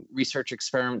doing research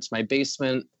experiments in my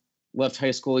basement. Left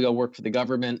high school to go work for the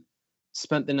government.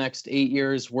 Spent the next 8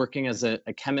 years working as a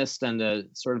chemist and a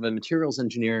sort of a materials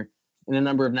engineer in a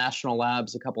number of national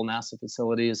labs, a couple NASA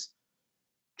facilities.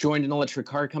 Joined an electric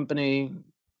car company,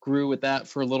 grew with that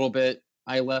for a little bit.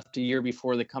 I left a year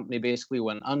before the company basically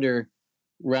went under,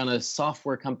 ran a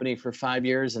software company for 5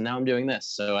 years, and now I'm doing this.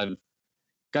 So I've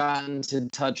gotten to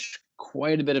touch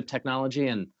quite a bit of technology,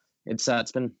 and it's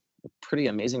been a pretty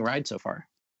amazing ride so far.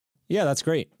 Yeah, that's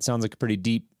great. Sounds like a pretty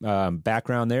deep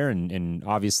background there, and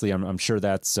obviously, I'm sure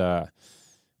that's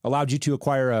allowed you to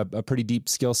acquire a pretty deep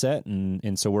skill set,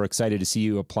 and so we're excited to see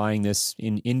you applying this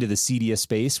into the CEDIA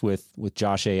space with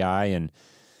JoshAI, and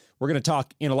we're going to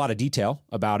talk in a lot of detail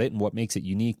about it and what makes it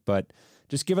unique. But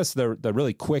just give us the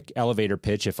really quick elevator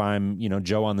pitch. If I'm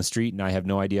Joe on the street and I have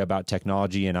no idea about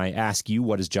technology, and I ask you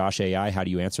what is JoshAI, how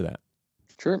do you answer that?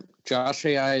 Sure.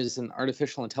 JoshAI is an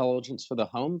artificial intelligence for the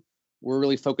home. We're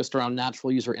really focused around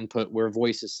natural user input, where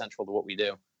voice is central to what we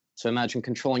do. So imagine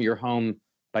controlling your home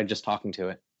by just talking to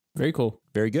it. Very cool.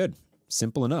 Very good.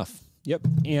 Simple enough. Yep.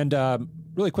 And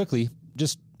really quickly,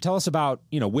 just tell us about,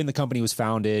 when the company was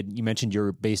founded. You mentioned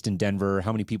you're based in Denver.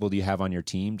 How many people do you have on your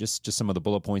team? Just some of the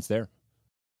bullet points there.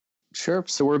 Sure.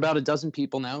 So we're about a dozen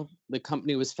people now. The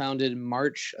company was founded in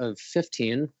March of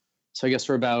 15. So I guess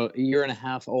we're about a year and a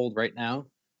half old right now.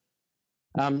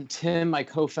 Tim, my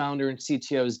co-founder and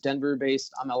CTO, is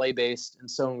Denver-based. I'm LA-based. And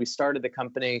so when we started the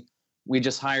company, we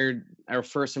just hired, our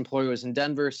first employee was in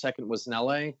Denver, second was in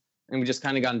LA, and we just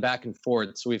kind of gone back and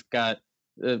forth. So we've got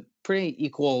a pretty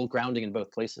equal grounding in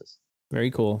both places.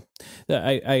 Very cool.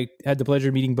 I had the pleasure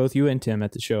of meeting both you and Tim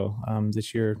at the show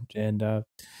this year. And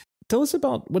tell us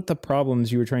about what the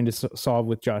problems you were trying to solve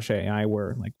with JoshAI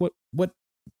were. Like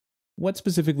what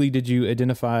specifically did you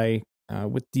identify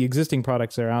with the existing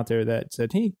products that are out there that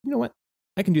said, hey, you know what,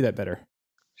 I can do that better?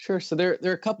 Sure. So there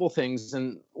are a couple of things.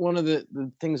 And one of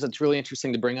the things that's really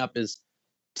interesting to bring up is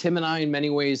Tim and I, in many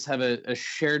ways, have a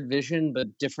shared vision, but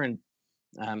different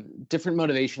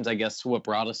motivations, I guess, to what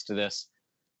brought us to this.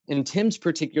 In Tim's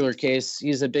particular case,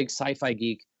 he's a big sci-fi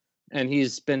geek, and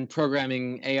he's been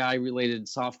programming AI-related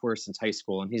software since high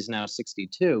school, and he's now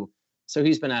 62. So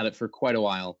he's been at it for quite a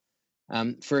while.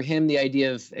 For him, the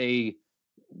idea of a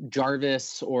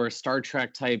Jarvis or Star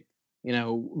Trek type,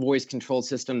 voice control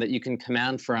system that you can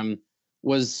command from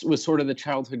was sort of the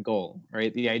childhood goal,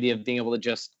 right? The idea of being able to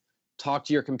just talk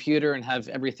to your computer and have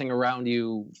everything around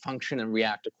you function and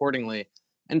react accordingly.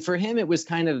 And for him, it was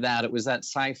kind of that. It was that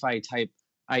sci-fi type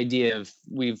idea of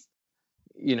you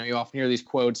often hear these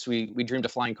quotes, we dreamed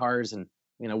of flying cars, and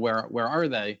where are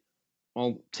they?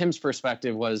 Well, Tim's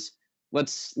perspective was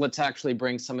let's actually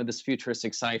bring some of this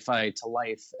futuristic sci-fi to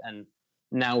life, and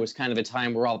now was kind of a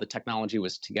time where all the technology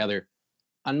was together.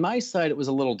 On my side, it was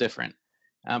a little different.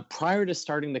 Prior to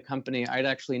starting the company, I'd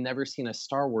actually never seen a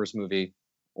Star Wars movie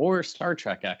or Star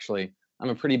Trek. Actually, I'm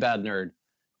a pretty bad nerd.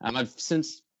 I've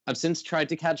since tried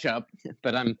to catch up,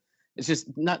 but it's just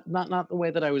not the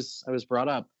way that I was brought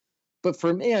up. But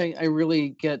for me, I really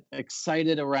get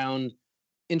excited around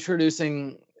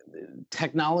introducing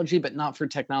technology, but not for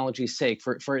technology's sake,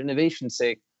 for innovation's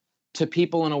sake, to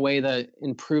people in a way that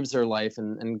improves their life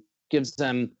and gives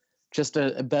them just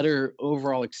a better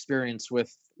overall experience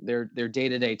with their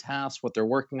day-to-day tasks, what they're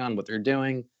working on, what they're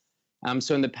doing.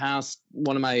 So in the past,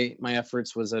 one of my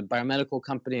efforts was a biomedical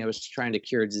company. I was trying to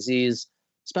cure a disease.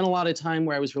 Spent a lot of time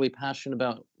where I was really passionate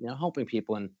about helping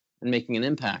people and making an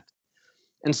impact.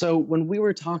 And so when we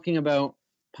were talking about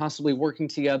possibly working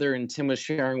together, and Tim was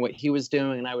sharing what he was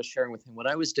doing and I was sharing with him what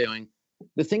I was doing,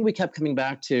 the thing we kept coming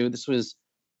back to, this was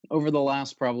over the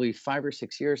last probably 5 or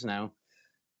 6 years now,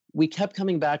 we kept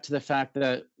coming back to the fact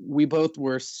that we both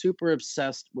were super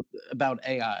obsessed about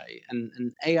AI. And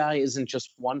AI isn't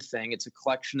just one thing. It's a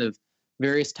collection of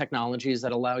various technologies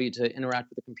that allow you to interact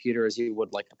with the computer as you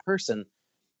would like a person.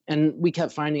 And we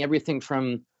kept finding everything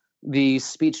from the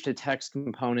speech to text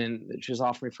component, which is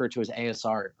often referred to as ASR,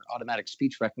 or automatic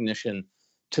speech recognition,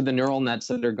 to the neural nets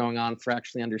that are going on for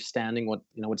actually understanding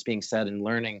what's being said and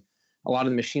learning. A lot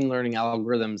of the machine learning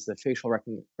algorithms, the facial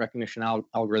recognition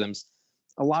algorithms,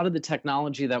 a lot of the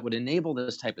technology that would enable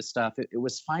this type of stuff, it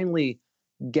was finally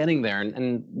getting there.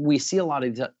 And we see a lot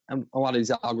of these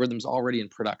algorithms already in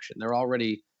production. They're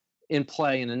already in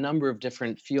play in a number of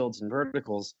different fields and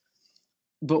verticals.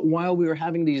 But while we were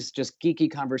having these just geeky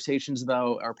conversations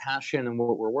about our passion and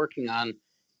what we're working on,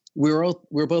 we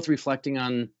were both reflecting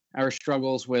on our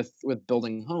struggles with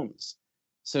building homes.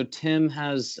 So Tim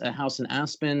has a house in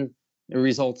Aspen, a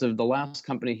result of the last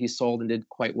company he sold and did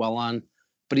quite well on,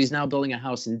 but he's now building a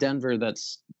house in Denver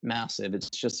that's massive. It's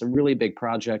just a really big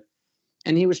project,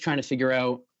 and he was trying to figure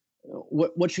out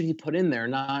what should he put in there,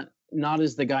 not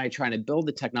as the guy trying to build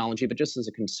the technology, but just as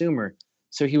a consumer.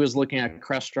 So he was looking at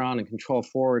Crestron and Control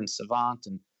 4 and Savant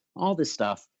and all this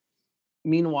stuff.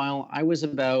 Meanwhile, I was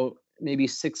about maybe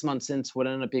 6 months into what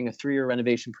ended up being a 3-year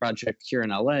renovation project here in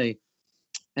LA.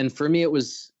 And for me, it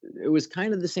was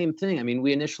kind of the same thing. I mean,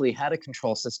 we initially had a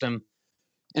control system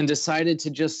and decided to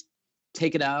just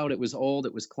take it out. It was old,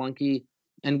 it was clunky,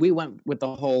 and we went with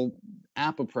the whole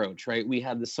app approach, right? We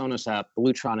had the Sonos app, the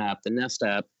Lutron app, the Nest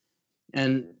app,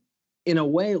 and in a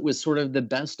way, it was sort of the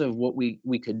best of what we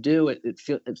could do. It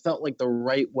felt like the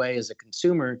right way as a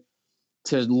consumer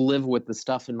to live with the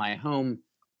stuff in my home.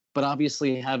 But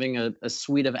obviously, having a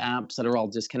suite of apps that are all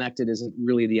disconnected isn't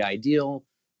really the ideal.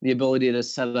 The ability to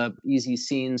set up easy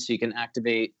scenes so you can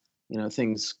activate,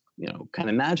 things, kind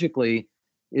of magically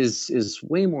is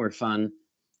way more fun.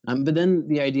 But then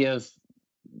the idea of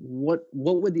what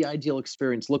would the ideal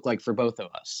experience look like for both of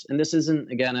us? And this isn't,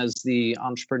 again, as the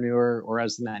entrepreneur or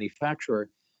as the manufacturer.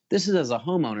 This is as a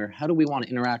homeowner. How do we want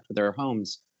to interact with our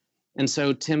homes? And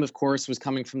so Tim, of course, was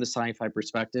coming from the sci-fi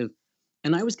perspective,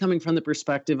 and I was coming from the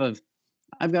perspective of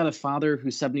I've got a father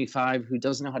who's 75 who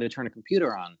doesn't know how to turn a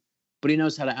computer on, but he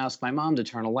knows how to ask my mom to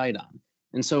turn a light on.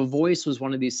 And so voice was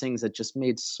one of these things that just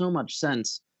made so much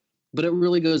sense, but it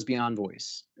really goes beyond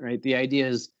voice, right? The idea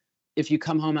is if you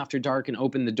come home after dark and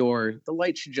open the door, the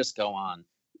light should just go on.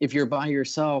 If you're by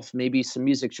yourself, maybe some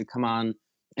music should come on.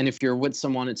 And if you're with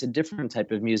someone, it's a different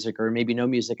type of music or maybe no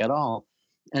music at all.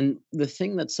 And the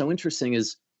thing that's so interesting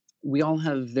is we all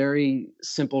have very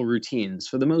simple routines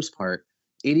for the most part.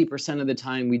 80% of the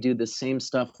time, we do the same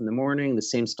stuff in the morning, the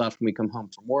same stuff when we come home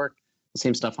from work, the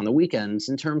same stuff on the weekends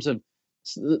in terms of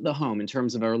the home, in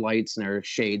terms of our lights and our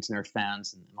shades and our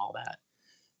fans and all that.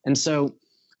 And so,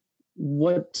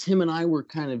 what Tim and I were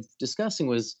kind of discussing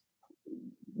was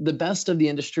the best of the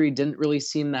industry didn't really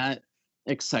seem that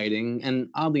exciting. And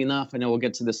oddly enough, I know we'll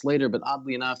get to this later, but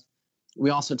oddly enough, we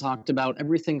also talked about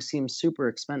everything seems super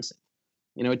expensive.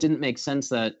 It didn't make sense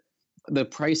that the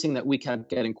pricing that we kept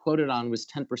getting quoted on was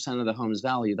 10% of the home's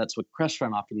value. That's what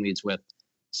Crestron often leads with.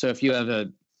 So if you have a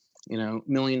 $1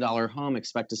 million home,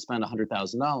 expect to spend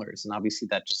 $100,000, and obviously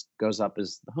that just goes up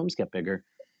as the homes get bigger.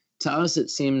 To us, it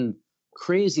seemed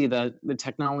crazy that the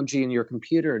technology in your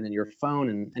computer and in your phone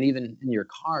and even in your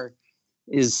car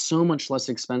is so much less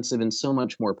expensive and so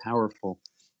much more powerful.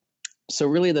 So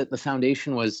really, the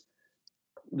foundation was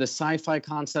the sci-fi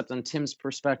concept on Tim's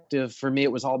perspective. For me,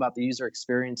 it was all about the user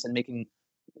experience and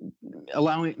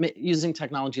using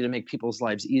technology to make people's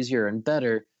lives easier and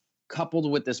better,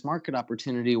 coupled with this market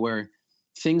opportunity where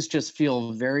things just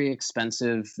feel very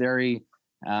expensive, very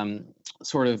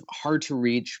sort of hard to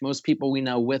reach. Most people we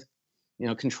know with,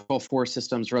 Control 4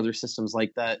 systems or other systems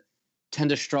like that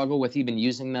tend to struggle with even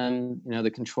using them.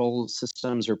 The control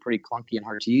systems are pretty clunky and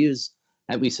hard to use.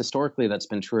 At least historically, that's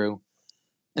been true.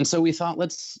 And so we thought,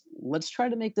 let's try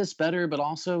to make this better, but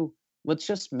also let's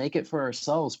just make it for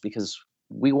ourselves because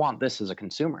we want this as a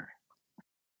consumer.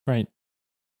 Right.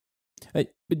 But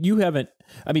you haven't,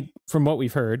 I mean, from what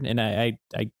we've heard, and I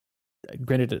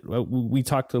granted, we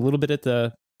talked a little bit at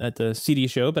the CD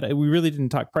show, but we really didn't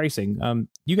talk pricing.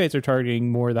 You guys are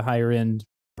targeting more the higher end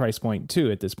price point too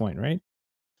at this point, right?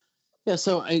 Yeah.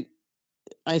 So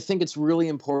I think it's really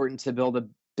important to build a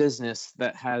business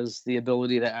that has the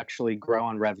ability to actually grow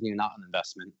on revenue, not on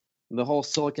investment. The whole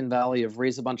Silicon Valley of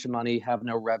raise a bunch of money, have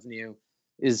no revenue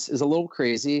is a little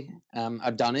crazy.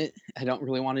 I've done it. I don't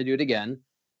really want to do it again.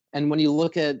 And when you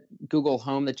look at Google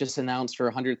Home that just announced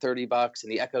for $130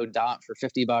 and the Echo Dot for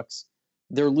 $50,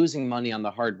 they're losing money on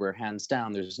the hardware, hands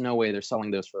down. There's no way they're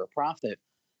selling those for a profit.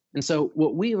 And so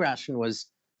what we rationed was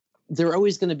there are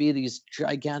always going to be these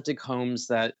gigantic homes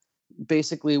that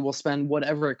basically will spend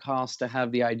whatever it costs to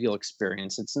have the ideal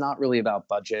experience. It's not really about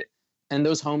budget. And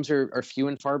those homes are few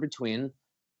and far between,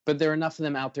 but there are enough of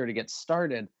them out there to get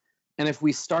started. And if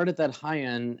we start at that high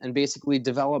end and basically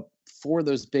develop for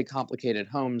those big complicated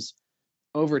homes,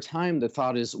 over time, the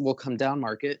thought is we'll come down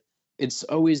market. It's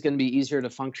always going to be easier to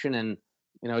function in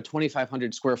a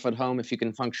 2,500 square foot home if you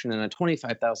can function in a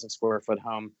 25,000 square foot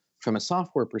home from a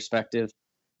software perspective.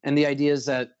 And the idea is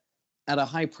that at a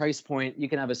high price point, you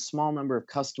can have a small number of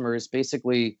customers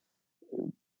basically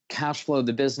cash flow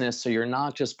the business. So you're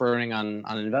not just burning on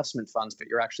investment funds, but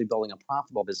you're actually building a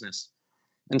profitable business.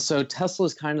 And so Tesla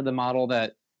is kind of the model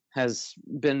that has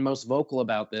been most vocal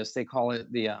about this. They call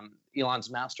it the Elon's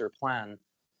master plan.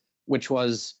 which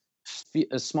was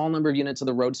a small number of units of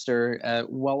the Roadster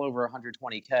at well over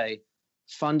 120K,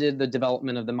 funded the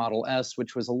development of the Model S,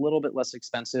 which was a little bit less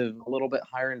expensive, a little bit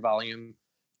higher in volume.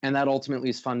 And that ultimately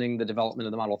is funding the development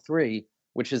of the Model 3,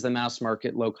 which is the mass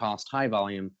market, low cost, high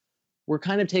volume. We're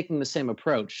kind of taking the same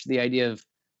approach, the idea of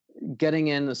getting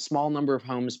in a small number of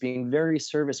homes, being very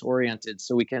service oriented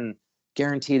so we can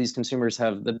guarantee these consumers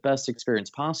have the best experience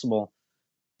possible.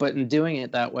 But in doing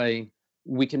it that way,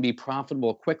 we can be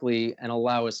profitable quickly and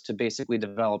allow us to basically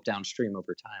develop downstream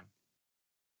over time.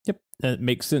 Yep, that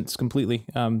makes sense completely.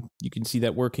 You can see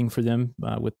that working for them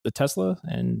with the Tesla,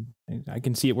 and I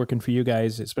can see it working for you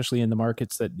guys, especially in the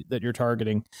markets that you're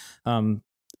targeting.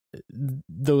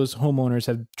 Those homeowners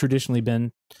have traditionally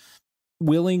been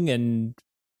willing and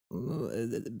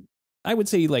I would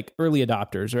say like early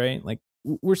adopters, right? Like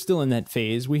we're still in that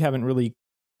phase. We haven't really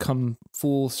come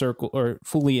full circle or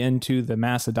fully into the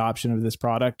mass adoption of this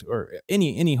product or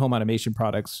any home automation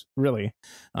products, really.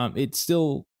 It's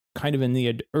still kind of in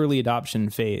the early adoption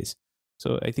phase.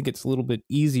 So I think it's a little bit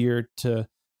easier to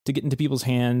get into people's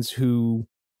hands who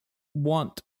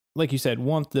want, like you said,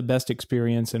 want the best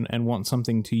experience and want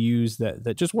something to use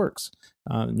that just works,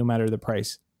 no matter the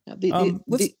price.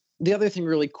 The other thing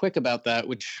really quick about that,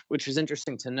 which is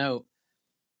interesting to note,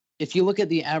 if you look at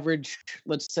the average,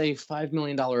 let's say $5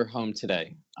 million home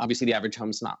today, obviously the average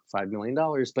home's not $5 million,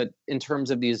 but in terms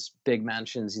of these big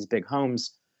mansions, these big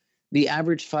homes, the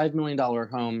average $5 million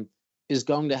home is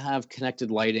going to have connected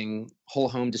lighting, whole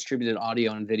home distributed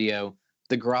audio and video,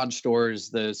 the garage doors,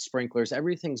 the sprinklers,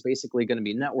 everything's basically going to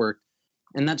be networked.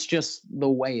 And that's just the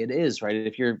way it is, right?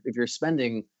 If you're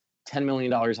spending $10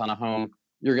 million on a home,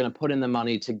 you're going to put in the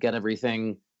money to get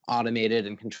everything automated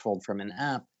and controlled from an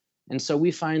app. And so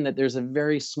we find that there's a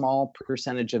very small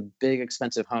percentage of big,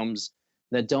 expensive homes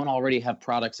that don't already have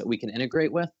products that we can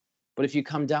integrate with. But if you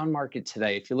come down market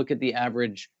today, if you look at the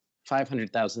average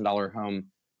 $500,000 home,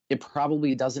 it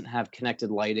probably doesn't have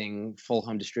connected lighting, full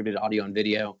home distributed audio and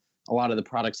video, a lot of the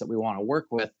products that we want to work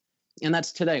with. And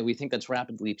that's today. We think that's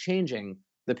rapidly changing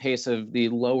the pace of the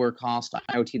lower cost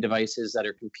IoT devices that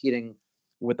are competing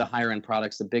with the higher end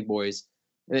products, the big boys.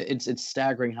 It's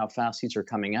staggering how fast these are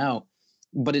coming out,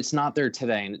 but it's not there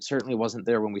today. And it certainly wasn't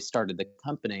there when we started the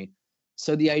company.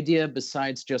 So the idea,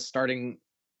 besides just starting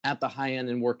at the high end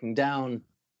and working down,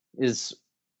 is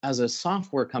as a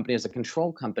software company, as a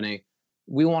control company,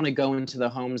 we want to go into the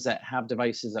homes that have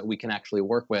devices that we can actually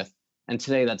work with. And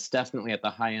today that's definitely at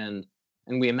the high end.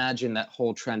 And we imagine that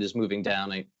whole trend is moving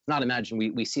down. Not imagine,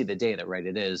 we see the data, right?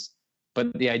 It is.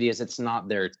 But the idea is it's not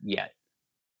there yet.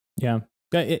 Yeah.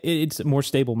 It's a more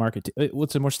stable market.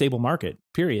 What's a more stable market,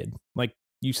 period. Like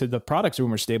you said, the products are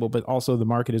more stable, but also the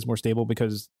market is more stable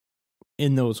because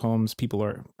in those homes, people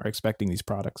are expecting these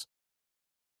products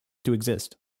to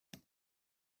exist.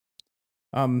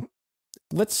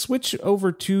 Let's switch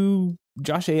over to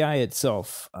JoshAI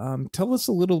itself. Tell us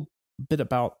a little bit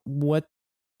about what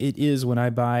it is when I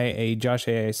buy a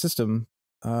JoshAI system.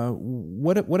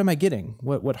 What am I getting?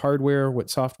 What hardware? What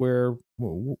software?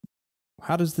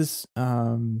 How does this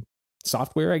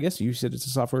software? I guess you said it's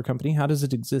a software company. How does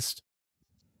it exist?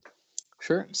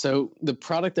 Sure. So the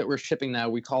product that we're shipping now,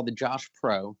 we call the Josh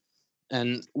Pro,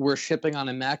 and we're shipping on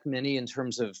a Mac Mini in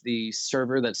terms of the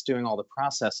server that's doing all the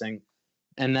processing.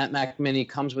 And that Mac Mini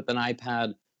comes with an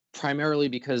iPad primarily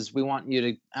because we want you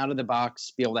to, out of the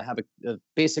box, be able to have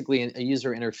basically a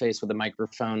user interface with a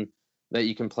microphone that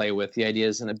you can play with. The idea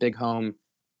is in a big home,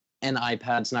 an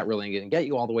iPad's not really going to get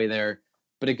you all the way there,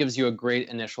 but it gives you a great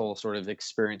initial sort of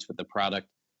experience with the product.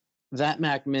 That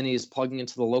Mac Mini is plugging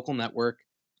into the local network.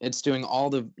 It's doing all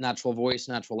the natural voice,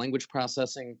 natural language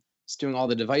processing. It's doing all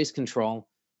the device control,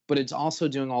 but it's also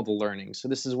doing all the learning. So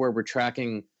this is where we're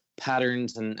tracking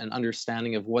patterns and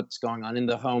understanding of what's going on in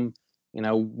the home,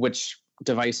 which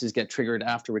devices get triggered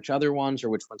after which other ones or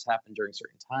which ones happen during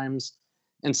certain times.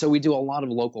 And so we do a lot of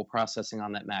local processing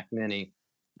on that Mac Mini.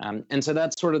 And so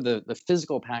that's sort of the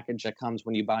physical package that comes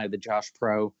when you buy the Josh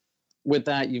Pro. With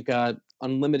that, you've got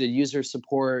unlimited user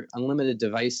support, unlimited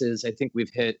devices. I think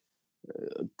we've hit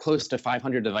close to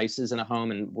 500 devices in a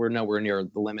home, and we're nowhere near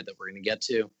the limit that we're going to get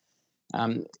to.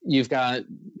 You've got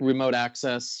remote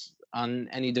access on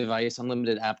any device,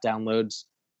 unlimited app downloads.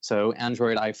 So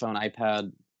Android, iPhone,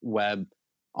 iPad, web,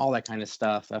 all that kind of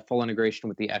stuff, a full integration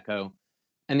with the Echo.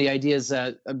 And the idea is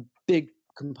that a big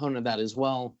component of that as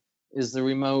well is the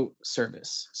remote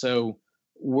service. So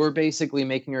we're basically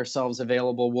making ourselves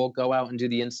available. We'll go out and do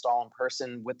the install in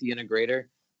person with the integrator.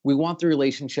 We want the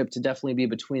relationship to definitely be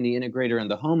between the integrator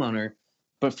and the homeowner.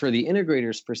 But for the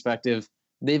integrator's perspective,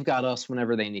 they've got us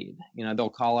whenever they need. They'll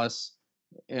call us.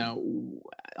 you know,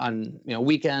 on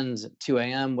weekends at 2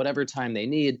 a.m., whatever time they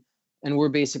need. And we're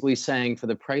basically saying for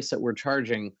the price that we're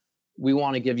charging, we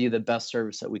want to give you the best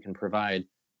service that we can provide.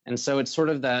 And so it's sort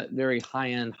of that very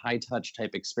high-end, high-touch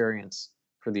type experience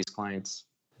for these clients.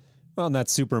 Well, and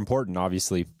that's super important,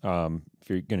 obviously. If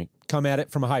you're going to come at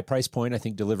it from a high price point, I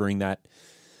think delivering that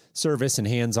service and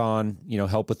hands-on,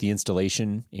 help with the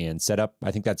installation and setup,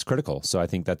 I think that's critical. So I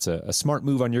think that's a smart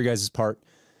move on your guys' part.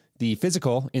 The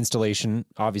physical installation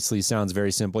obviously sounds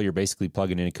very simple. You're basically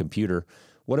plugging in a computer.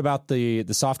 What about the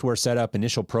software setup,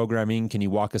 initial programming? Can you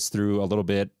walk us through a little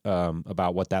bit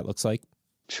about what that looks like?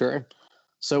 Sure.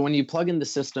 So when you plug in the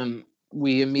system,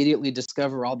 we immediately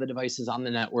discover all the devices on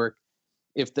the network.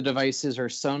 If the devices are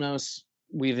Sonos,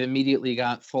 we've immediately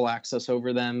got full access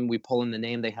over them. We pull in the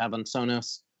name they have on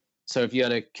Sonos. So if you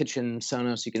had a kitchen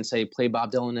Sonos, you can say, play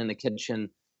Bob Dylan in the kitchen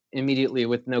immediately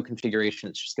with no configuration.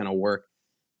 It's just going to work.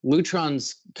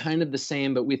 Lutron's kind of the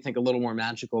same, but we think a little more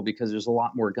magical because there's a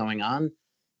lot more going on.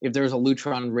 If there's a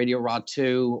Lutron Radio Raw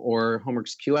 2 or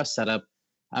HomeWorks QS setup,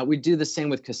 we do the same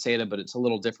with Caseta, but it's a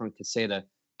little different with Caseta.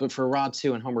 But for Raw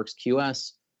 2 and HomeWorks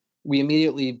QS, we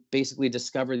immediately basically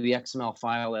discover the XML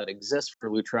file that exists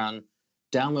for Lutron,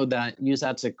 download that, use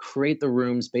that to create the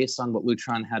rooms based on what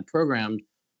Lutron had programmed,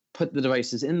 put the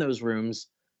devices in those rooms,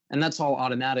 and that's all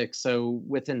automatic. So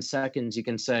within seconds, you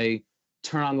can say,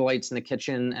 turn on the lights in the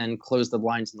kitchen and close the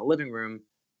blinds in the living room.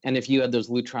 And if you had those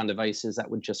Lutron devices, that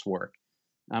would just work.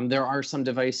 There are some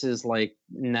devices like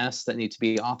Nest that need to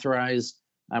be authorized,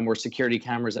 or security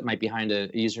cameras that might be behind a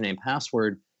username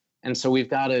password. And so we've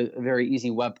got a very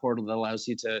easy web portal that allows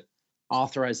you to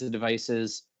authorize the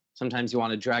devices. Sometimes you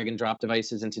want to drag and drop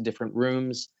devices into different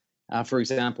rooms. For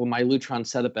example, my Lutron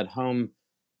setup at home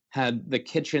had the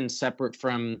kitchen separate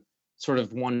from sort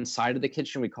of one side of the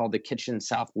kitchen. We call the kitchen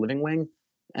south living wing.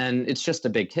 And it's just a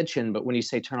big kitchen, but when you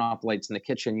say turn off lights in the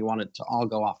kitchen, you want it to all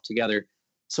go off together.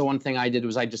 So one thing I did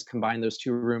was I just combined those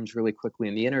two rooms really quickly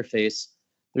in the interface.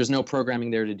 There's no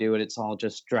programming there to do it. It's all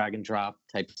just drag and drop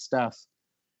type of stuff.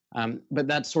 But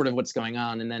that's sort of what's going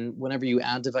on. And then whenever you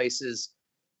add devices,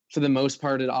 for the most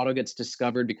part, it auto gets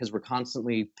discovered because we're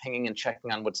constantly pinging and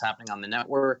checking on what's happening on the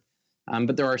network.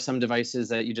 But there are some devices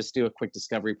that you just do a quick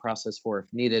discovery process for if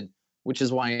needed, which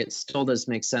is why it still does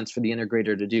make sense for the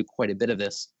integrator to do quite a bit of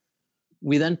this.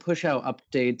 We then push out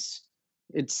updates.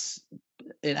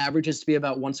 It averages to be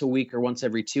about once a week or once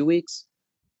every 2 weeks.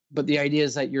 But the idea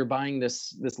is that you're buying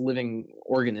this living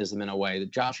organism in a way.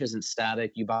 That Josh isn't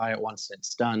static. You buy it once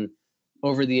it's done.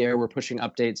 Over the air, we're pushing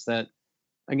updates that,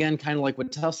 again, kind of like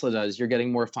what Tesla does. You're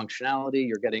getting more functionality.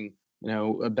 You're getting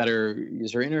a better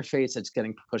user interface that's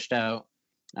getting pushed out.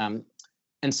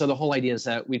 And so the whole idea is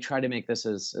that we try to make this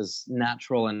as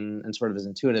natural and sort of as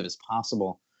intuitive as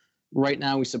possible. Right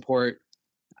now, we support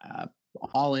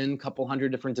all in a couple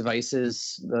hundred different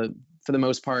devices. For the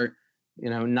most part,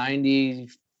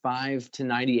 95 to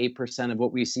 98% of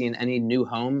what we see in any new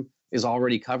home is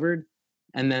already covered.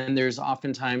 And then there's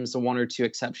oftentimes the one or two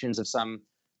exceptions of some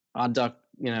odd duck,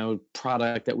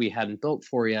 product that we hadn't built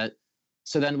for yet.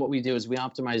 So then what we do is we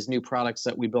optimize new products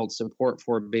that we build support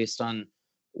for based on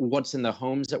what's in the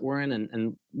homes that we're in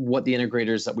and what the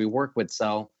integrators that we work with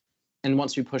sell. And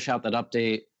once we push out that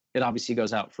update, it obviously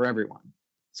goes out for everyone.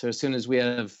 So as soon as we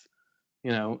have,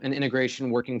 an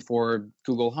integration working for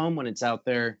Google Home, when it's out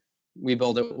there, we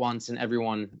build it once and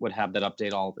everyone would have that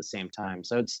update all at the same time.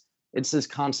 So it's this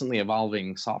constantly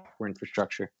evolving software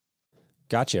infrastructure.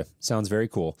 Gotcha. Sounds very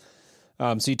cool.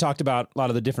 So you talked about a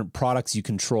lot of the different products you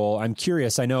control. I'm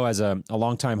curious, I know as a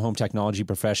longtime home technology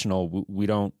professional, we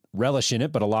don't relish in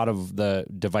it, but a lot of the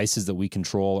devices that we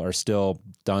control are still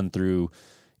done through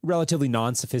relatively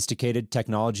non-sophisticated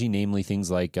technology, namely things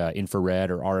like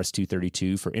infrared or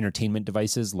RS-232 for entertainment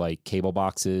devices like cable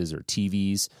boxes or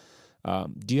TVs.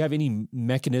 Do you have any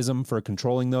mechanism for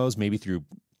controlling those, maybe through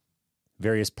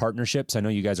various partnerships? I know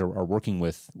you guys are working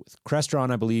with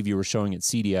Crestron, I believe you were showing at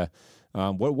CEDIA.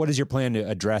 What is your plan to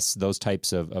address those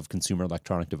types of consumer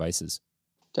electronic devices?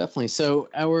 Definitely. So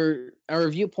our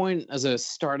viewpoint as a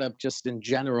startup, just in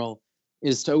general,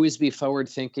 is to always be forward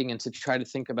thinking and to try to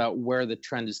think about where the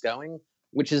trend is going,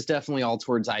 which is definitely all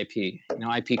towards IP.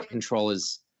 IP control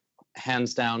is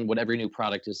hands down what every new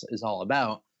product is all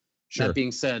about. Sure. That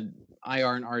being said,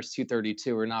 IR and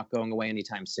RS-232 are not going away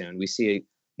anytime soon. We see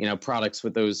products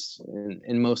with those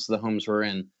in most of the homes we're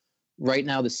in. Right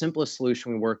now, the simplest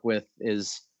solution we work with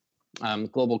is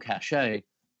global cache,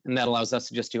 and that allows us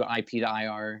to just do IP to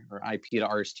IR or IP to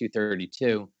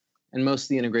RS-232. And most of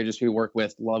the integrators we work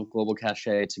with love global cache.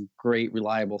 It's a great,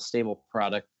 reliable, stable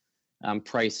product,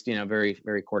 priced very,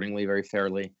 very accordingly, very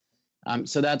fairly.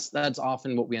 So that's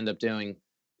often what we end up doing.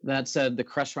 That said, the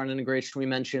Crestron integration we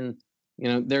mentioned,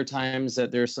 there are times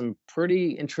that there's some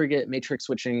pretty intricate matrix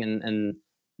switching and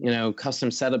custom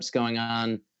setups going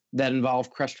on that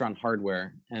involve Crestron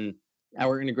hardware. And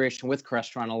our integration with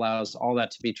Crestron allows all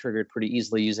that to be triggered pretty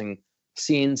easily using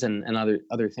scenes and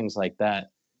other things like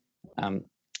that.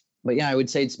 But yeah, I would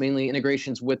say it's mainly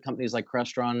integrations with companies like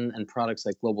Crestron and products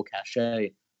like Global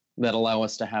Cache that allow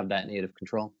us to have that native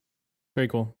control. Very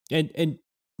cool. And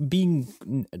being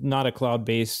not a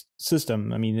cloud-based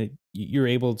system, I mean, you're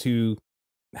able to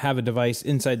have a device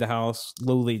inside the house,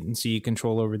 low latency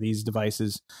control over these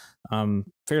devices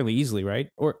fairly easily, right?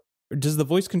 Or does the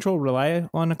voice control rely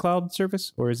on a cloud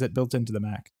service, or is it built into the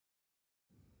Mac?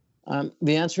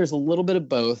 The answer is a little bit of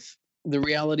both. The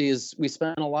reality is we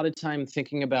spend a lot of time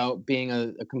thinking about being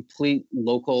a complete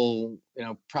local,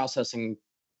 processing,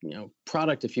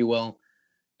 product, if you will.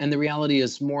 And the reality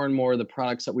is more and more the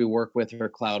products that we work with are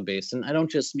cloud-based. And I don't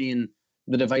just mean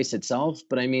the device itself,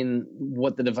 but I mean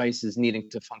what the device is needing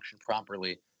to function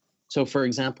properly. So for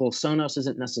example, Sonos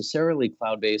isn't necessarily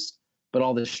cloud-based, but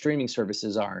all the streaming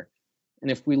services are.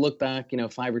 And if we look back,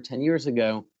 5 or 10 years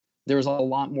ago, there was a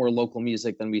lot more local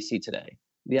music than we see today.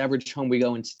 The average home we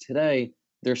go into today,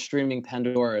 they're streaming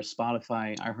Pandora,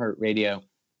 Spotify, iHeartRadio.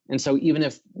 And so even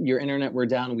if your internet were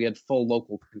down and we had full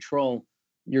local control,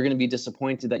 you're going to be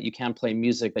disappointed that you can't play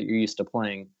music that you're used to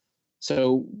playing.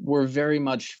 So we're very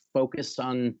much focused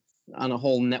on a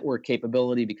whole network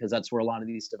capability because that's where a lot of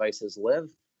these devices live.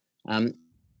 And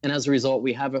as a result,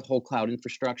 we have a whole cloud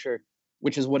infrastructure,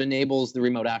 which is what enables the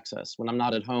remote access. When I'm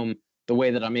not at home, the way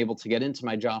that I'm able to get into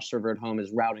my Josh server at home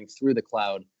is routing through the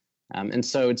cloud. And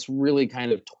so it's really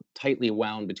kind of tightly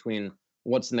wound between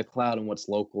what's in the cloud and what's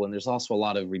local. And there's also a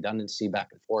lot of redundancy back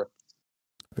and forth.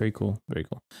 Very cool. Very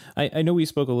cool. I know we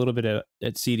spoke a little bit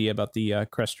at CD about the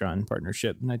Crestron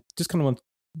partnership, and I just kind of want to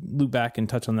loop back and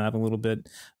touch on that a little bit.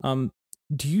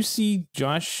 Do you see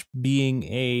Josh being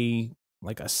a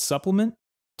supplement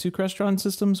to Crestron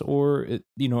systems, or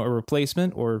a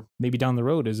replacement, or maybe down the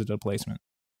road is it a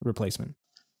replacement?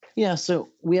 Yeah, so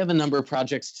we have a number of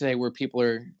projects today where people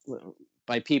are,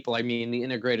 by people I mean the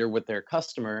integrator with their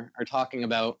customer, are talking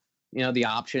about the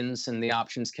options, and the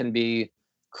options can be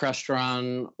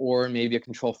Crestron or maybe a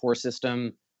Control4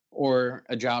 system or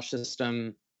a Josh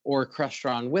system or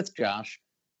Crestron with Josh.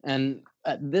 And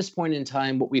at this point in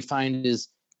time, what we find is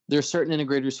there are certain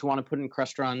integrators who want to put in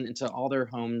Crestron into all their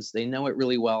homes. They know it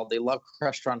really well. They love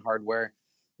Crestron hardware.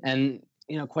 And,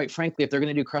 quite frankly, if they're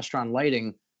going to do Crestron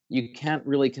lighting, you can't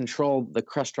really control the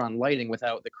Crestron lighting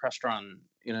without the Crestron,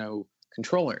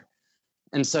 controller.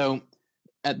 And so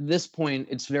at this point,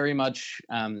 it's very much,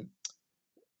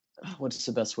 what's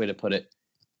the best way to put it?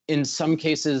 In some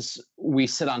cases, we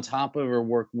sit on top of or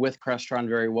work with Crestron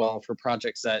very well for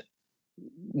projects that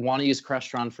want to use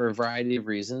Crestron for a variety of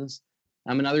reasons.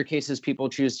 In other cases, people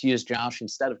choose to use Josh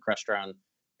instead of Crestron.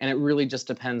 And it really just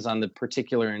depends on the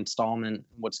particular installment,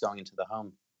 what's going into the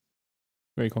home.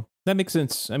 Very cool. That makes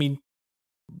sense. I mean,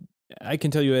 I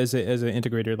can tell you as an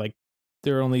integrator, like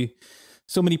there are only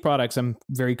so many products I'm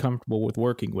very comfortable with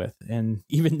working with, and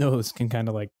even those can kind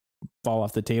of like fall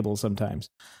off the table sometimes.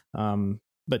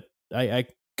 But I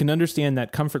can understand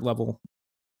that comfort level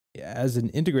as an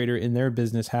integrator in their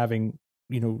business, having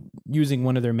using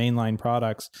one of their mainline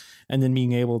products and then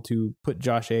being able to put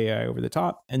JoshAI over the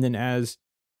top, and then as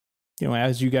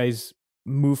you guys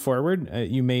move forward,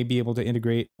 you may be able to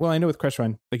integrate. Well, I know with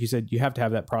Crestron, like you said, you have to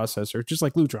have that processor, just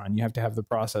like Lutron. You have to have the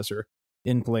processor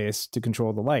in place to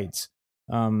control the lights.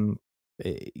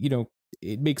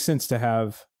 It makes sense to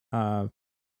have the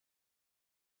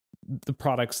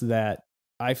products that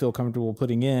I feel comfortable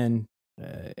putting in,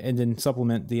 and then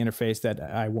supplement the interface that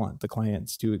I want the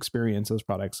clients to experience those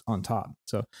products on top.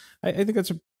 So I think that's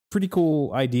a pretty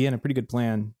cool idea and a pretty good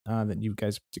plan that you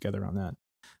guys put together on that.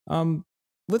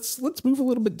 Let's move a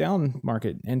little bit down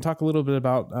market and talk a little bit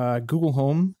about Google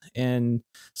Home and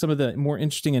some of the more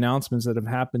interesting announcements that have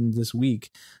happened this week.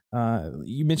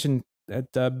 You mentioned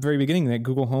at the very beginning that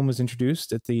Google Home was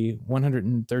introduced at the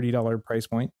 $130 price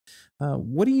point.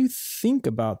 What do you think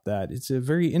about that? It's a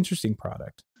very interesting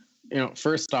product.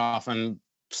 First off, I'm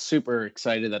super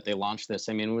excited that they launched this.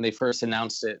 I mean, when they first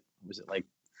announced it, was it like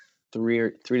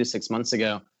 3 to 6 months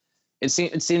ago? It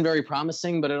seemed very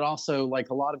promising, but it also,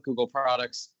 like a lot of Google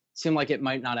products, seemed like it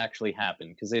might not actually happen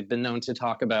because they've been known to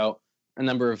talk about a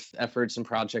number of efforts and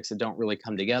projects that don't really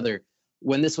come together.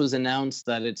 When this was announced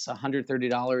that it's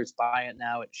 $130, buy it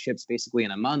now, it ships basically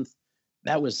in a month,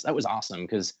 that was awesome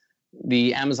because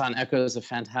the Amazon Echo is a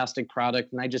fantastic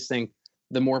product. And I just think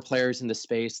the more players in the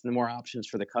space, the more options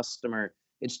for the customer,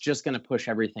 it's just going to push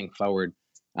everything forward.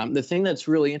 The thing that's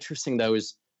really interesting, though,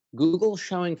 is Google's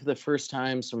showing for the first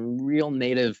time some real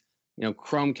native,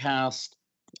 Chromecast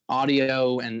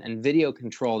audio and video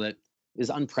control that is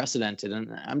unprecedented. And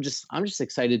I'm just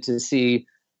excited to see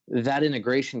that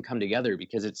integration come together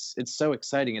because it's so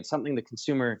exciting. It's something the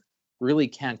consumer really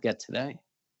can't get today.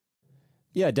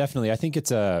 Yeah, definitely. I think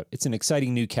it's an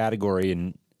exciting new category,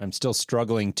 and I'm still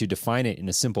struggling to define it in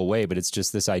a simple way, but it's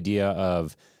just this idea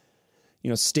of,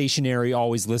 stationary,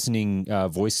 always listening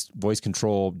voice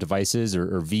control devices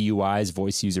or VUIs,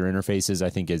 voice user interfaces. I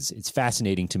think it's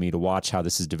fascinating to me to watch how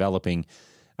this is developing.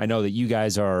 I know that you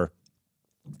guys are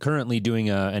currently doing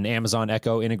an Amazon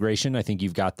Echo integration. I think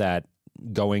you've got that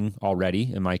going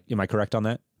already. Am I correct on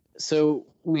that? So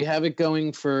we have it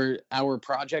going for our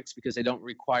projects because they don't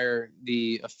require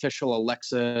the official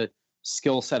Alexa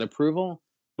skill set approval,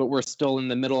 but we're still in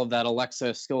the middle of that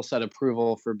Alexa skill set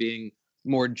approval for being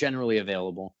more generally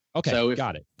available. Okay, so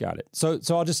got it. So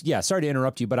I'll just, sorry to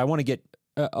interrupt you, but I want to get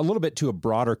a little bit to a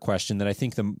broader question that I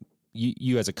think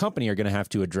you as a company are going to have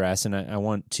to address, and I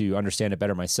want to understand it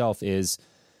better myself, is,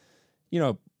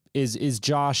 is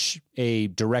Josh a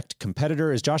direct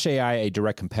competitor? Is JoshAI a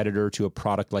direct competitor to a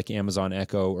product like Amazon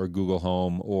Echo or Google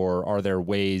Home, or are there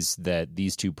ways that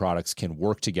these two products can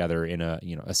work together in a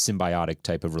symbiotic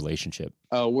type of relationship?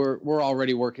 We're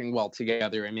already working well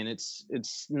together. I mean,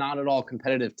 it's not at all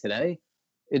competitive today.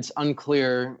 It's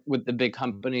unclear with the big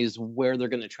companies where they're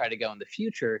going to try to go in the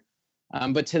future.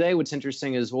 But today, what's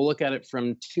interesting is we'll look at it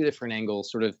from two different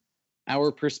angles, sort of our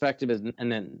perspective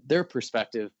and then their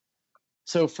perspective.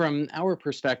 So from our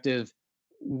perspective,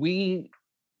 we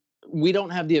don't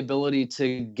have the ability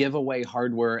to give away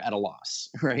hardware at a loss,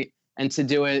 right? And to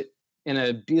do it in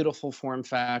a beautiful form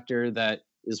factor that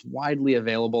is widely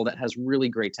available, that has really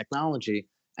great technology.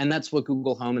 And that's what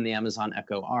Google Home and the Amazon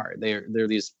Echo are. They're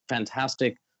these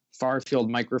fantastic far-field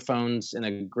microphones in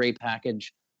a great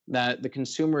package that the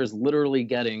consumer is literally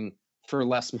getting for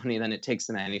less money than it takes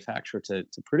the manufacturer to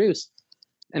produce.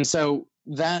 And so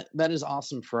that is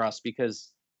awesome for us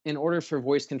because in order for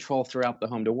voice control throughout the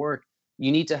home to work,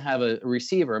 you need to have a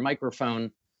receiver, a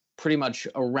microphone, pretty much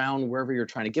around wherever you're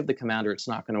trying to give the command, or it's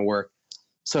not going to work.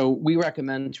 So we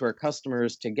recommend to our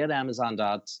customers to get Amazon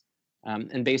Dots,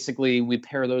 and basically we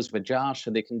pair those with Josh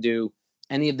so they can do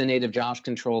any of the native Josh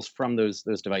controls from those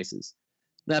devices.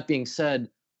 That being said,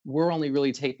 we're only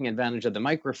really taking advantage of the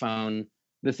microphone.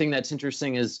 The thing that's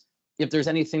interesting is if there's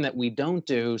anything that we don't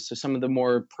do, so some of the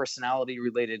more personality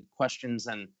related questions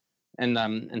and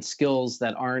skills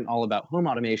that aren't all about home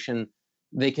automation,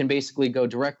 they can basically go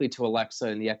directly to Alexa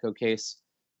in the Echo case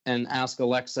and ask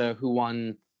Alexa who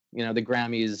won, the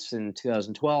Grammys in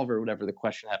 2012 or whatever the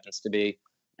question happens to be.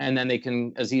 And then they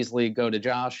can as easily go to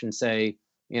Josh and say,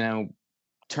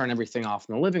 turn everything off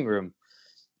in the living room.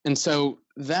 And so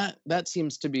that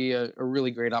seems to be a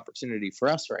really great opportunity for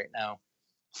us right now.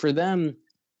 For them,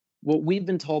 what we've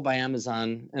been told by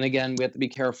Amazon, and again, we have to be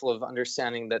careful of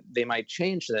understanding that they might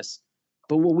change this,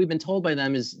 but what we've been told by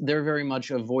them is they're very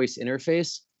much a voice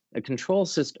interface, a control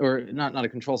system, or not a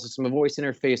control system, a voice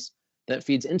interface that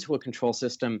feeds into a control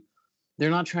system. They're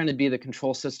not trying to be the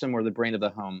control system or the brain of the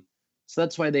home. So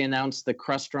that's why they announced the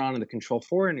Crestron and the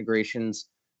Control4 integrations.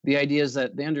 The idea is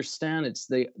that they understand it's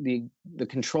the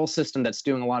control system that's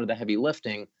doing a lot of the heavy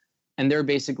lifting, and they're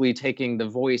basically taking the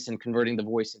voice and converting the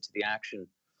voice into the action.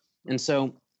 And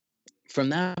so from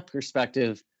that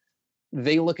perspective,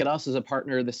 they look at us as a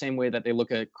partner the same way that they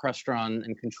look at Crestron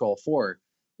and Control4.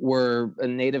 We're a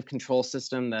native control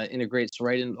system that integrates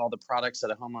right into all the products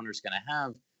that a homeowner is going to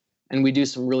have. And we do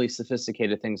some really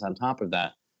sophisticated things on top of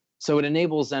that. So it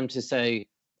enables them to say,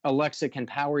 Alexa can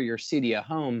power your CDA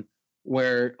home,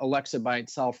 where Alexa by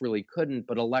itself really couldn't,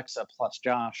 but Alexa plus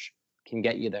Josh can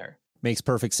get you there. Makes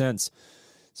perfect sense.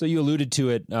 So you alluded to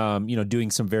it, doing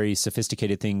some very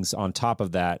sophisticated things on top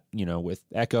of that, with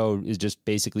Echo is just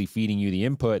basically feeding you the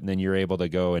input and then you're able to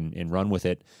go and run with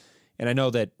it. And I know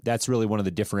that that's really one of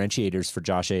the differentiators for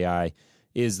JoshAI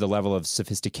is the level of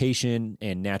sophistication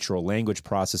and natural language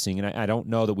processing. And I don't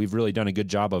know that we've really done a good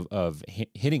job of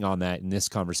hitting on that in this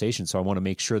conversation. So I want to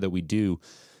make sure that we do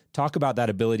talk about that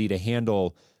ability to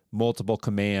handle multiple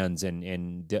commands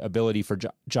and the ability for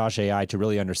JoshAI to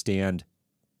really understand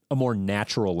a more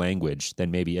natural language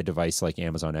than maybe a device like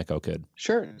Amazon Echo could.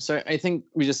 Sure. So I think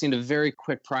we just need a very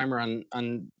quick primer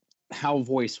on how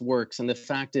voice works. And the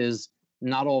fact is,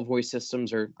 not all voice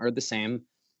systems are the same.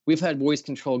 We've had voice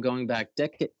control going back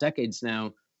decades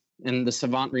now, and the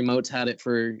Savant remotes had it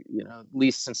for at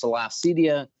least since the last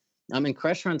CDA. And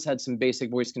Crestron's had some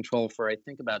basic voice control for I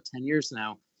think about 10 years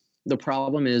now. The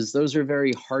problem is those are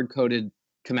very hard-coded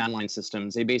command line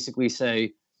systems. They basically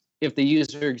say, if the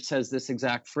user says this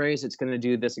exact phrase, it's going to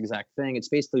do this exact thing. It's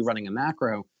basically running a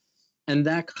macro. And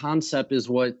that concept is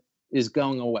what is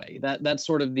going away. That's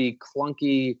sort of the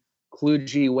clunky,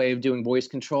 kludgy way of doing voice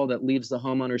control that leaves the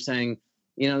homeowner saying,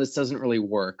 this doesn't really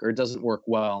work or it doesn't work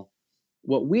well.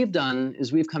 What we've done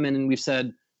is we've come in and we've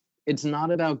said, it's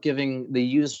not about giving the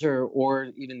user or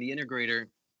even the integrator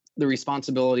the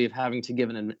responsibility of having to give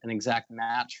an exact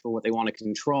match for what they want to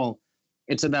control.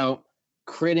 It's about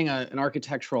creating an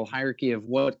architectural hierarchy of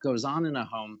what goes on in a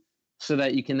home so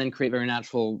that you can then create very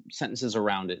natural sentences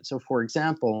around it. So for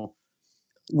example,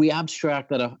 we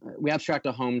abstract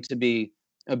a home to be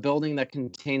a building that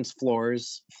contains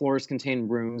floors, floors contain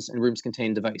rooms, and rooms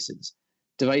contain devices.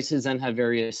 Devices then have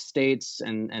various states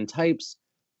and types,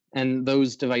 and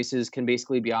those devices can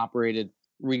basically be operated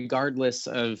regardless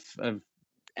of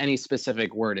any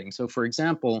specific wording. So for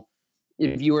example,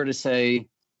 if you were to say,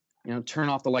 turn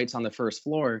off the lights on the first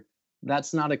floor,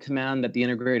 that's not a command that the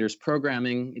integrator is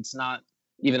programming. It's not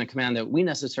even a command that we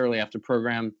necessarily have to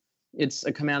program. It's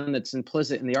a command that's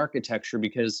implicit in the architecture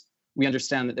because we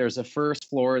understand that there's a first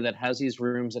floor that has these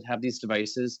rooms that have these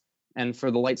devices. And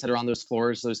for the lights that are on those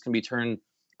floors, those can be turned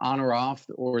on or off,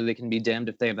 or they can be dimmed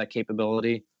if they have that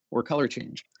capability, or color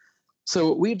change. So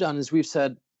what we've done is we've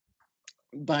said,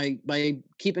 by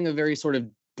keeping a very sort of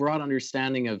broad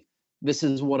understanding of this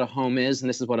is what a home is and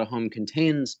this is what a home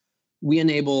contains, we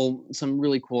enable some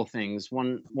really cool things,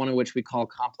 one of which we call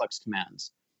complex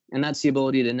commands. And that's the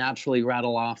ability to naturally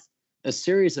rattle off a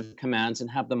series of commands and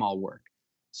have them all work.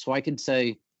 So I could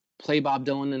say, play Bob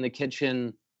Dylan in the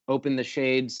kitchen, open the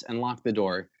shades, and lock the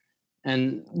door.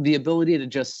 And the ability to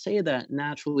just say that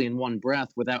naturally in one breath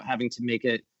without having to make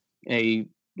it a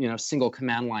single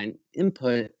command line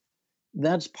input,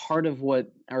 that's part of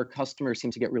what our customers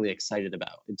seem to get really excited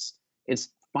about. It's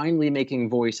finally making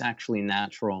voice actually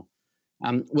natural.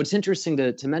 What's interesting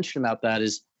to mention about that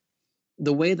is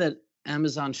the way that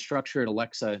Amazon structured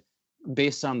Alexa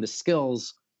based on the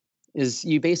skills is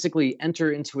you basically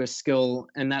enter into a skill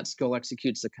and that skill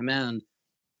executes the command.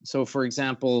 So for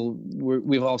example,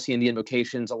 we've all seen the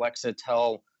invocations, Alexa,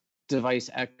 tell device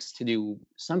X to do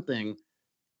something.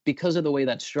 Because of the way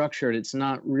that's structured, it's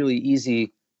not really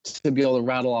easy to be able to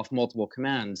rattle off multiple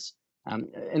commands. An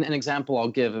example I'll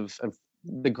give of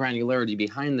the granularity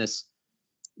behind this,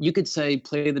 you could say,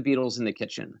 play the Beatles in the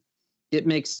kitchen. It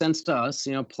makes sense to us,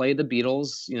 play the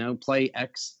Beatles, play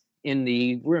X in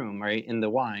the room, right, in the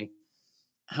Y.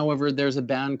 However, there's a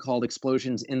band called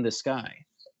Explosions in the Sky.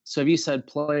 So if you said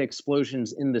play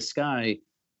Explosions in the Sky,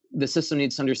 the system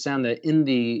needs to understand that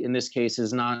in this case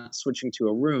is not switching to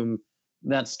a room,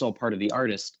 that's still part of the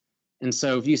artist. And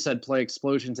so if you said play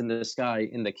Explosions in the Sky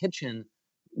in the kitchen,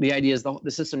 the idea is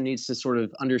the system needs to sort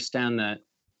of understand that.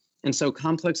 And so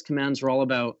complex commands are all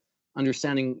about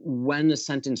understanding when a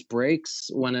sentence breaks,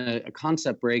 when a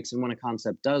concept breaks, and when a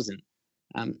concept doesn't.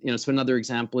 So another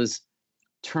example is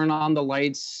turn on the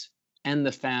lights and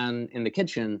the fan in the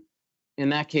kitchen. In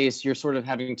that case, you're sort of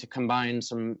having to combine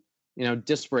some,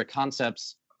 disparate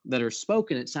concepts that are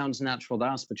spoken. It sounds natural to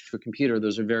us, but for a computer,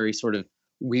 those are very sort of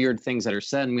weird things that are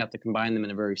said, and we have to combine them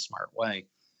in a very smart way.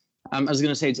 I was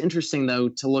going to say, it's interesting, though,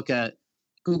 to look at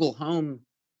Google Home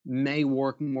may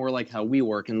work more like how we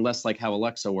work and less like how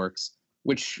Alexa works,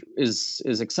 which is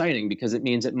exciting because it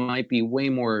means it might be way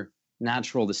more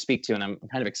natural to speak to, and I'm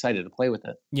kind of excited to play with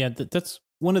it. Yeah, that's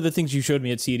one of the things you showed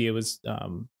me at CEDIA was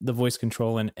the voice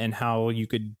control and how you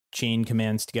could chain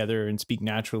commands together and speak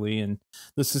naturally, and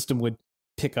the system would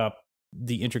pick up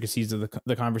the intricacies of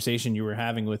the conversation you were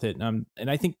having with it. And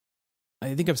I think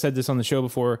I've said this on the show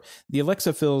before. The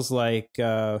Alexa feels like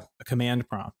a command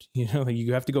prompt.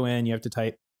 You have to go in, you have to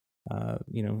type,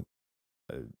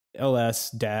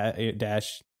 ls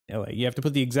dash la. You have to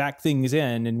put the exact things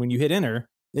in, and when you hit enter,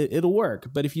 it'll work.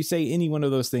 But if you say any one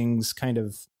of those things kind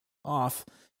of off,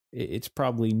 it's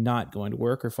probably not going to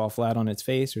work or fall flat on its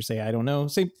face or say, I don't know.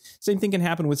 Same thing can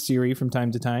happen with Siri from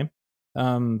time to time.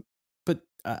 But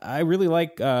I really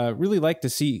liked what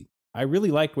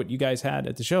you guys had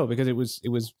at the show, because it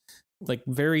was like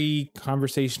very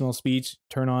conversational speech.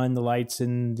 Turn on the lights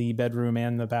in the bedroom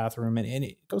and the bathroom, and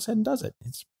it goes ahead and does it.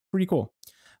 It's pretty cool.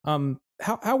 How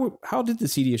did the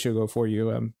CEDIA show go for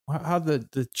you? How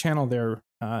the channel there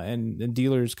and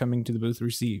dealers coming to the booth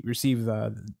receive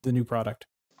the new product?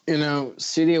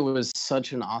 CEDIA was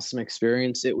such an awesome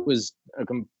experience. It was a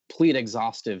complete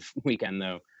exhaustive weekend,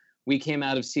 though. We came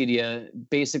out of CEDIA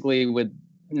basically with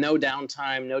no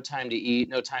downtime, no time to eat,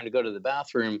 no time to go to the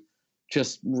bathroom,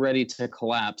 just ready to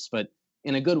collapse, but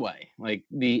in a good way. Like,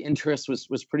 the interest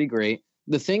was pretty great.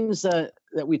 The things that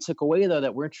we took away, though,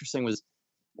 that were interesting was,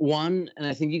 one, and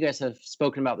I think you guys have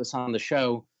spoken about this on the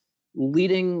show,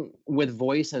 leading with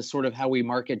voice as sort of how we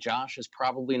market Josh is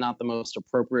probably not the most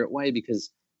appropriate way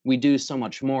because we do so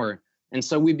much more. And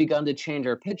so we've begun to change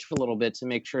our pitch a little bit to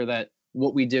make sure that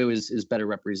what we do is better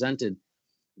represented.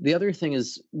 The other thing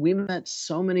is we met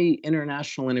so many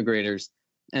international integrators,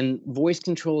 and voice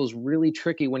control is really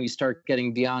tricky when you start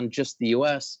getting beyond just the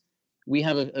US. We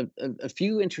have a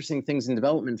few interesting things in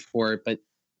development for it, but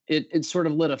it sort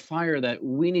of lit a fire that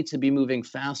we need to be moving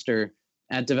faster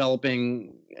at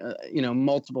developing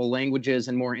multiple languages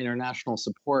and more international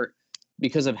support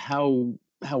because of how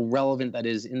relevant that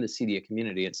is in the CEDIA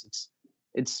community.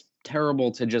 It's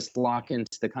terrible to just lock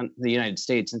into the United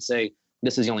States and say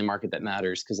this is the only market that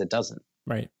matters, because it doesn't.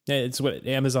 Right. It's what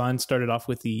Amazon started off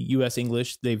with, the US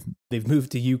English. They've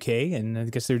moved to UK, and I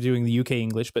guess they're doing the UK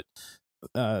English, but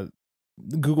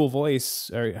Google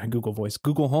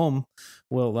Home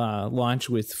will launch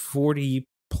with 40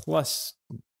 plus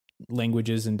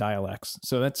languages and dialects.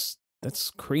 So that's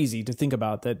crazy to think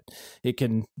about, that it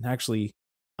can actually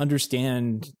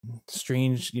understand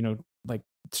strange, like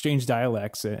strange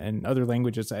dialects and other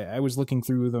languages. I was looking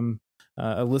through them,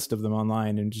 a list of them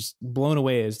online, and just blown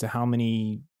away as to how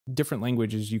many different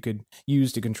languages you could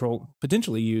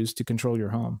potentially use to control your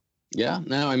home. Yeah,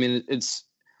 no, I mean, it's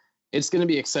going to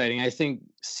be exciting. I think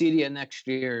CEDIA next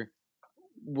year,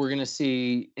 we're going to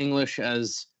see English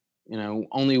as,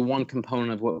 only one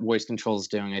component of what voice control is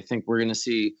doing. I think we're going to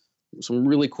see some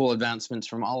really cool advancements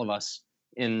from all of us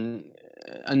in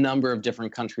a number of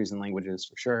different countries and languages,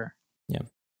 for sure. Yeah.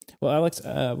 Well, Alex,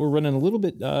 we're running a little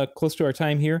bit close to our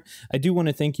time here. I do want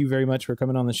to thank you very much for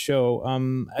coming on the show.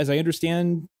 As I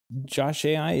understand,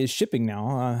 JoshAI is shipping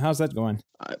now. How's that going?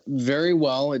 Very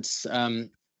well. It's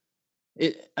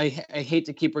I hate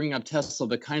to keep bringing up Tesla,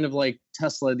 but kind of like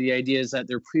Tesla, the idea is that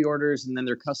they're pre-orders and then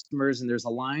they're customers, and there's a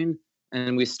line,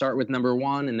 and we start with number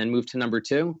one and then move to number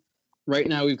two. Right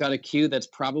now, we've got a queue that's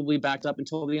probably backed up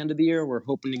until the end of the year. We're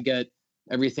hoping to get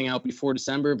everything out before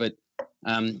December, but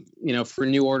for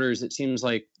new orders, it seems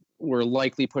like we're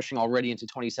likely pushing already into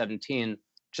 2017,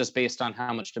 just based on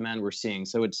how much demand we're seeing.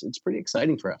 So it's pretty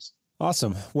exciting for us.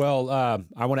 Awesome. Well,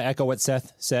 I want to echo what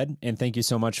Seth said, and thank you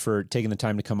so much for taking the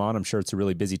time to come on. I'm sure it's a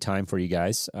really busy time for you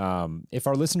guys. If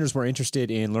our listeners were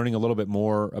interested in learning a little bit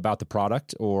more about the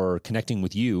product or connecting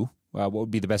with you, what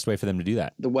would be the best way for them to do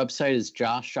that? The website is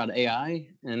josh.ai,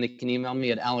 and they can email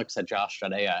me at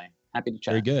alex@josh.ai. Happy to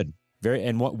chat. Very good.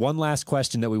 And one last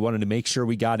question that we wanted to make sure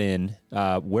we got in.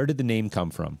 Where did the name come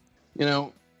from?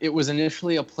 It was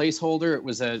initially a placeholder. It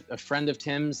was a friend of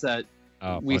Tim's that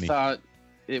we thought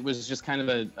it was just kind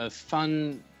of a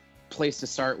fun place to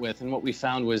start with. And what we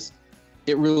found was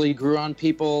it really grew on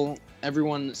people.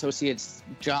 Everyone associates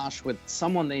Josh with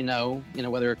someone they know,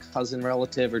 whether a cousin,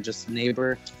 relative, or just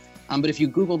neighbor. But if you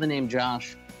Google the name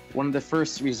Josh, one of the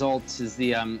first results is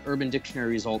the Urban Dictionary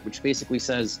result, which basically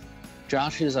says,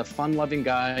 Josh is a fun-loving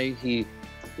guy. He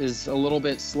is a little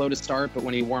bit slow to start, but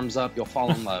when he warms up, you'll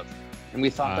fall in love. And we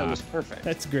thought that was perfect.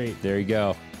 That's great. There you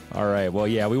go. All right. Well,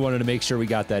 yeah, we wanted to make sure we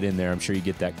got that in there. I'm sure you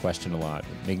get that question a lot.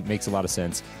 It makes a lot of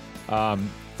sense.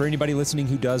 For anybody listening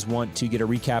who does want to get a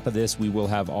recap of this, we will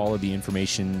have all of the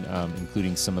information,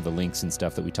 including some of the links and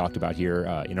stuff that we talked about here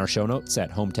in our show notes at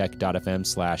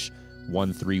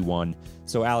HomeTech.fm/131.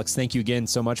 So, Alex, thank you again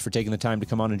so much for taking the time to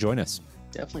come on and join us.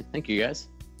 Definitely. Thank you, guys.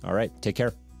 All right. Take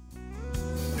care.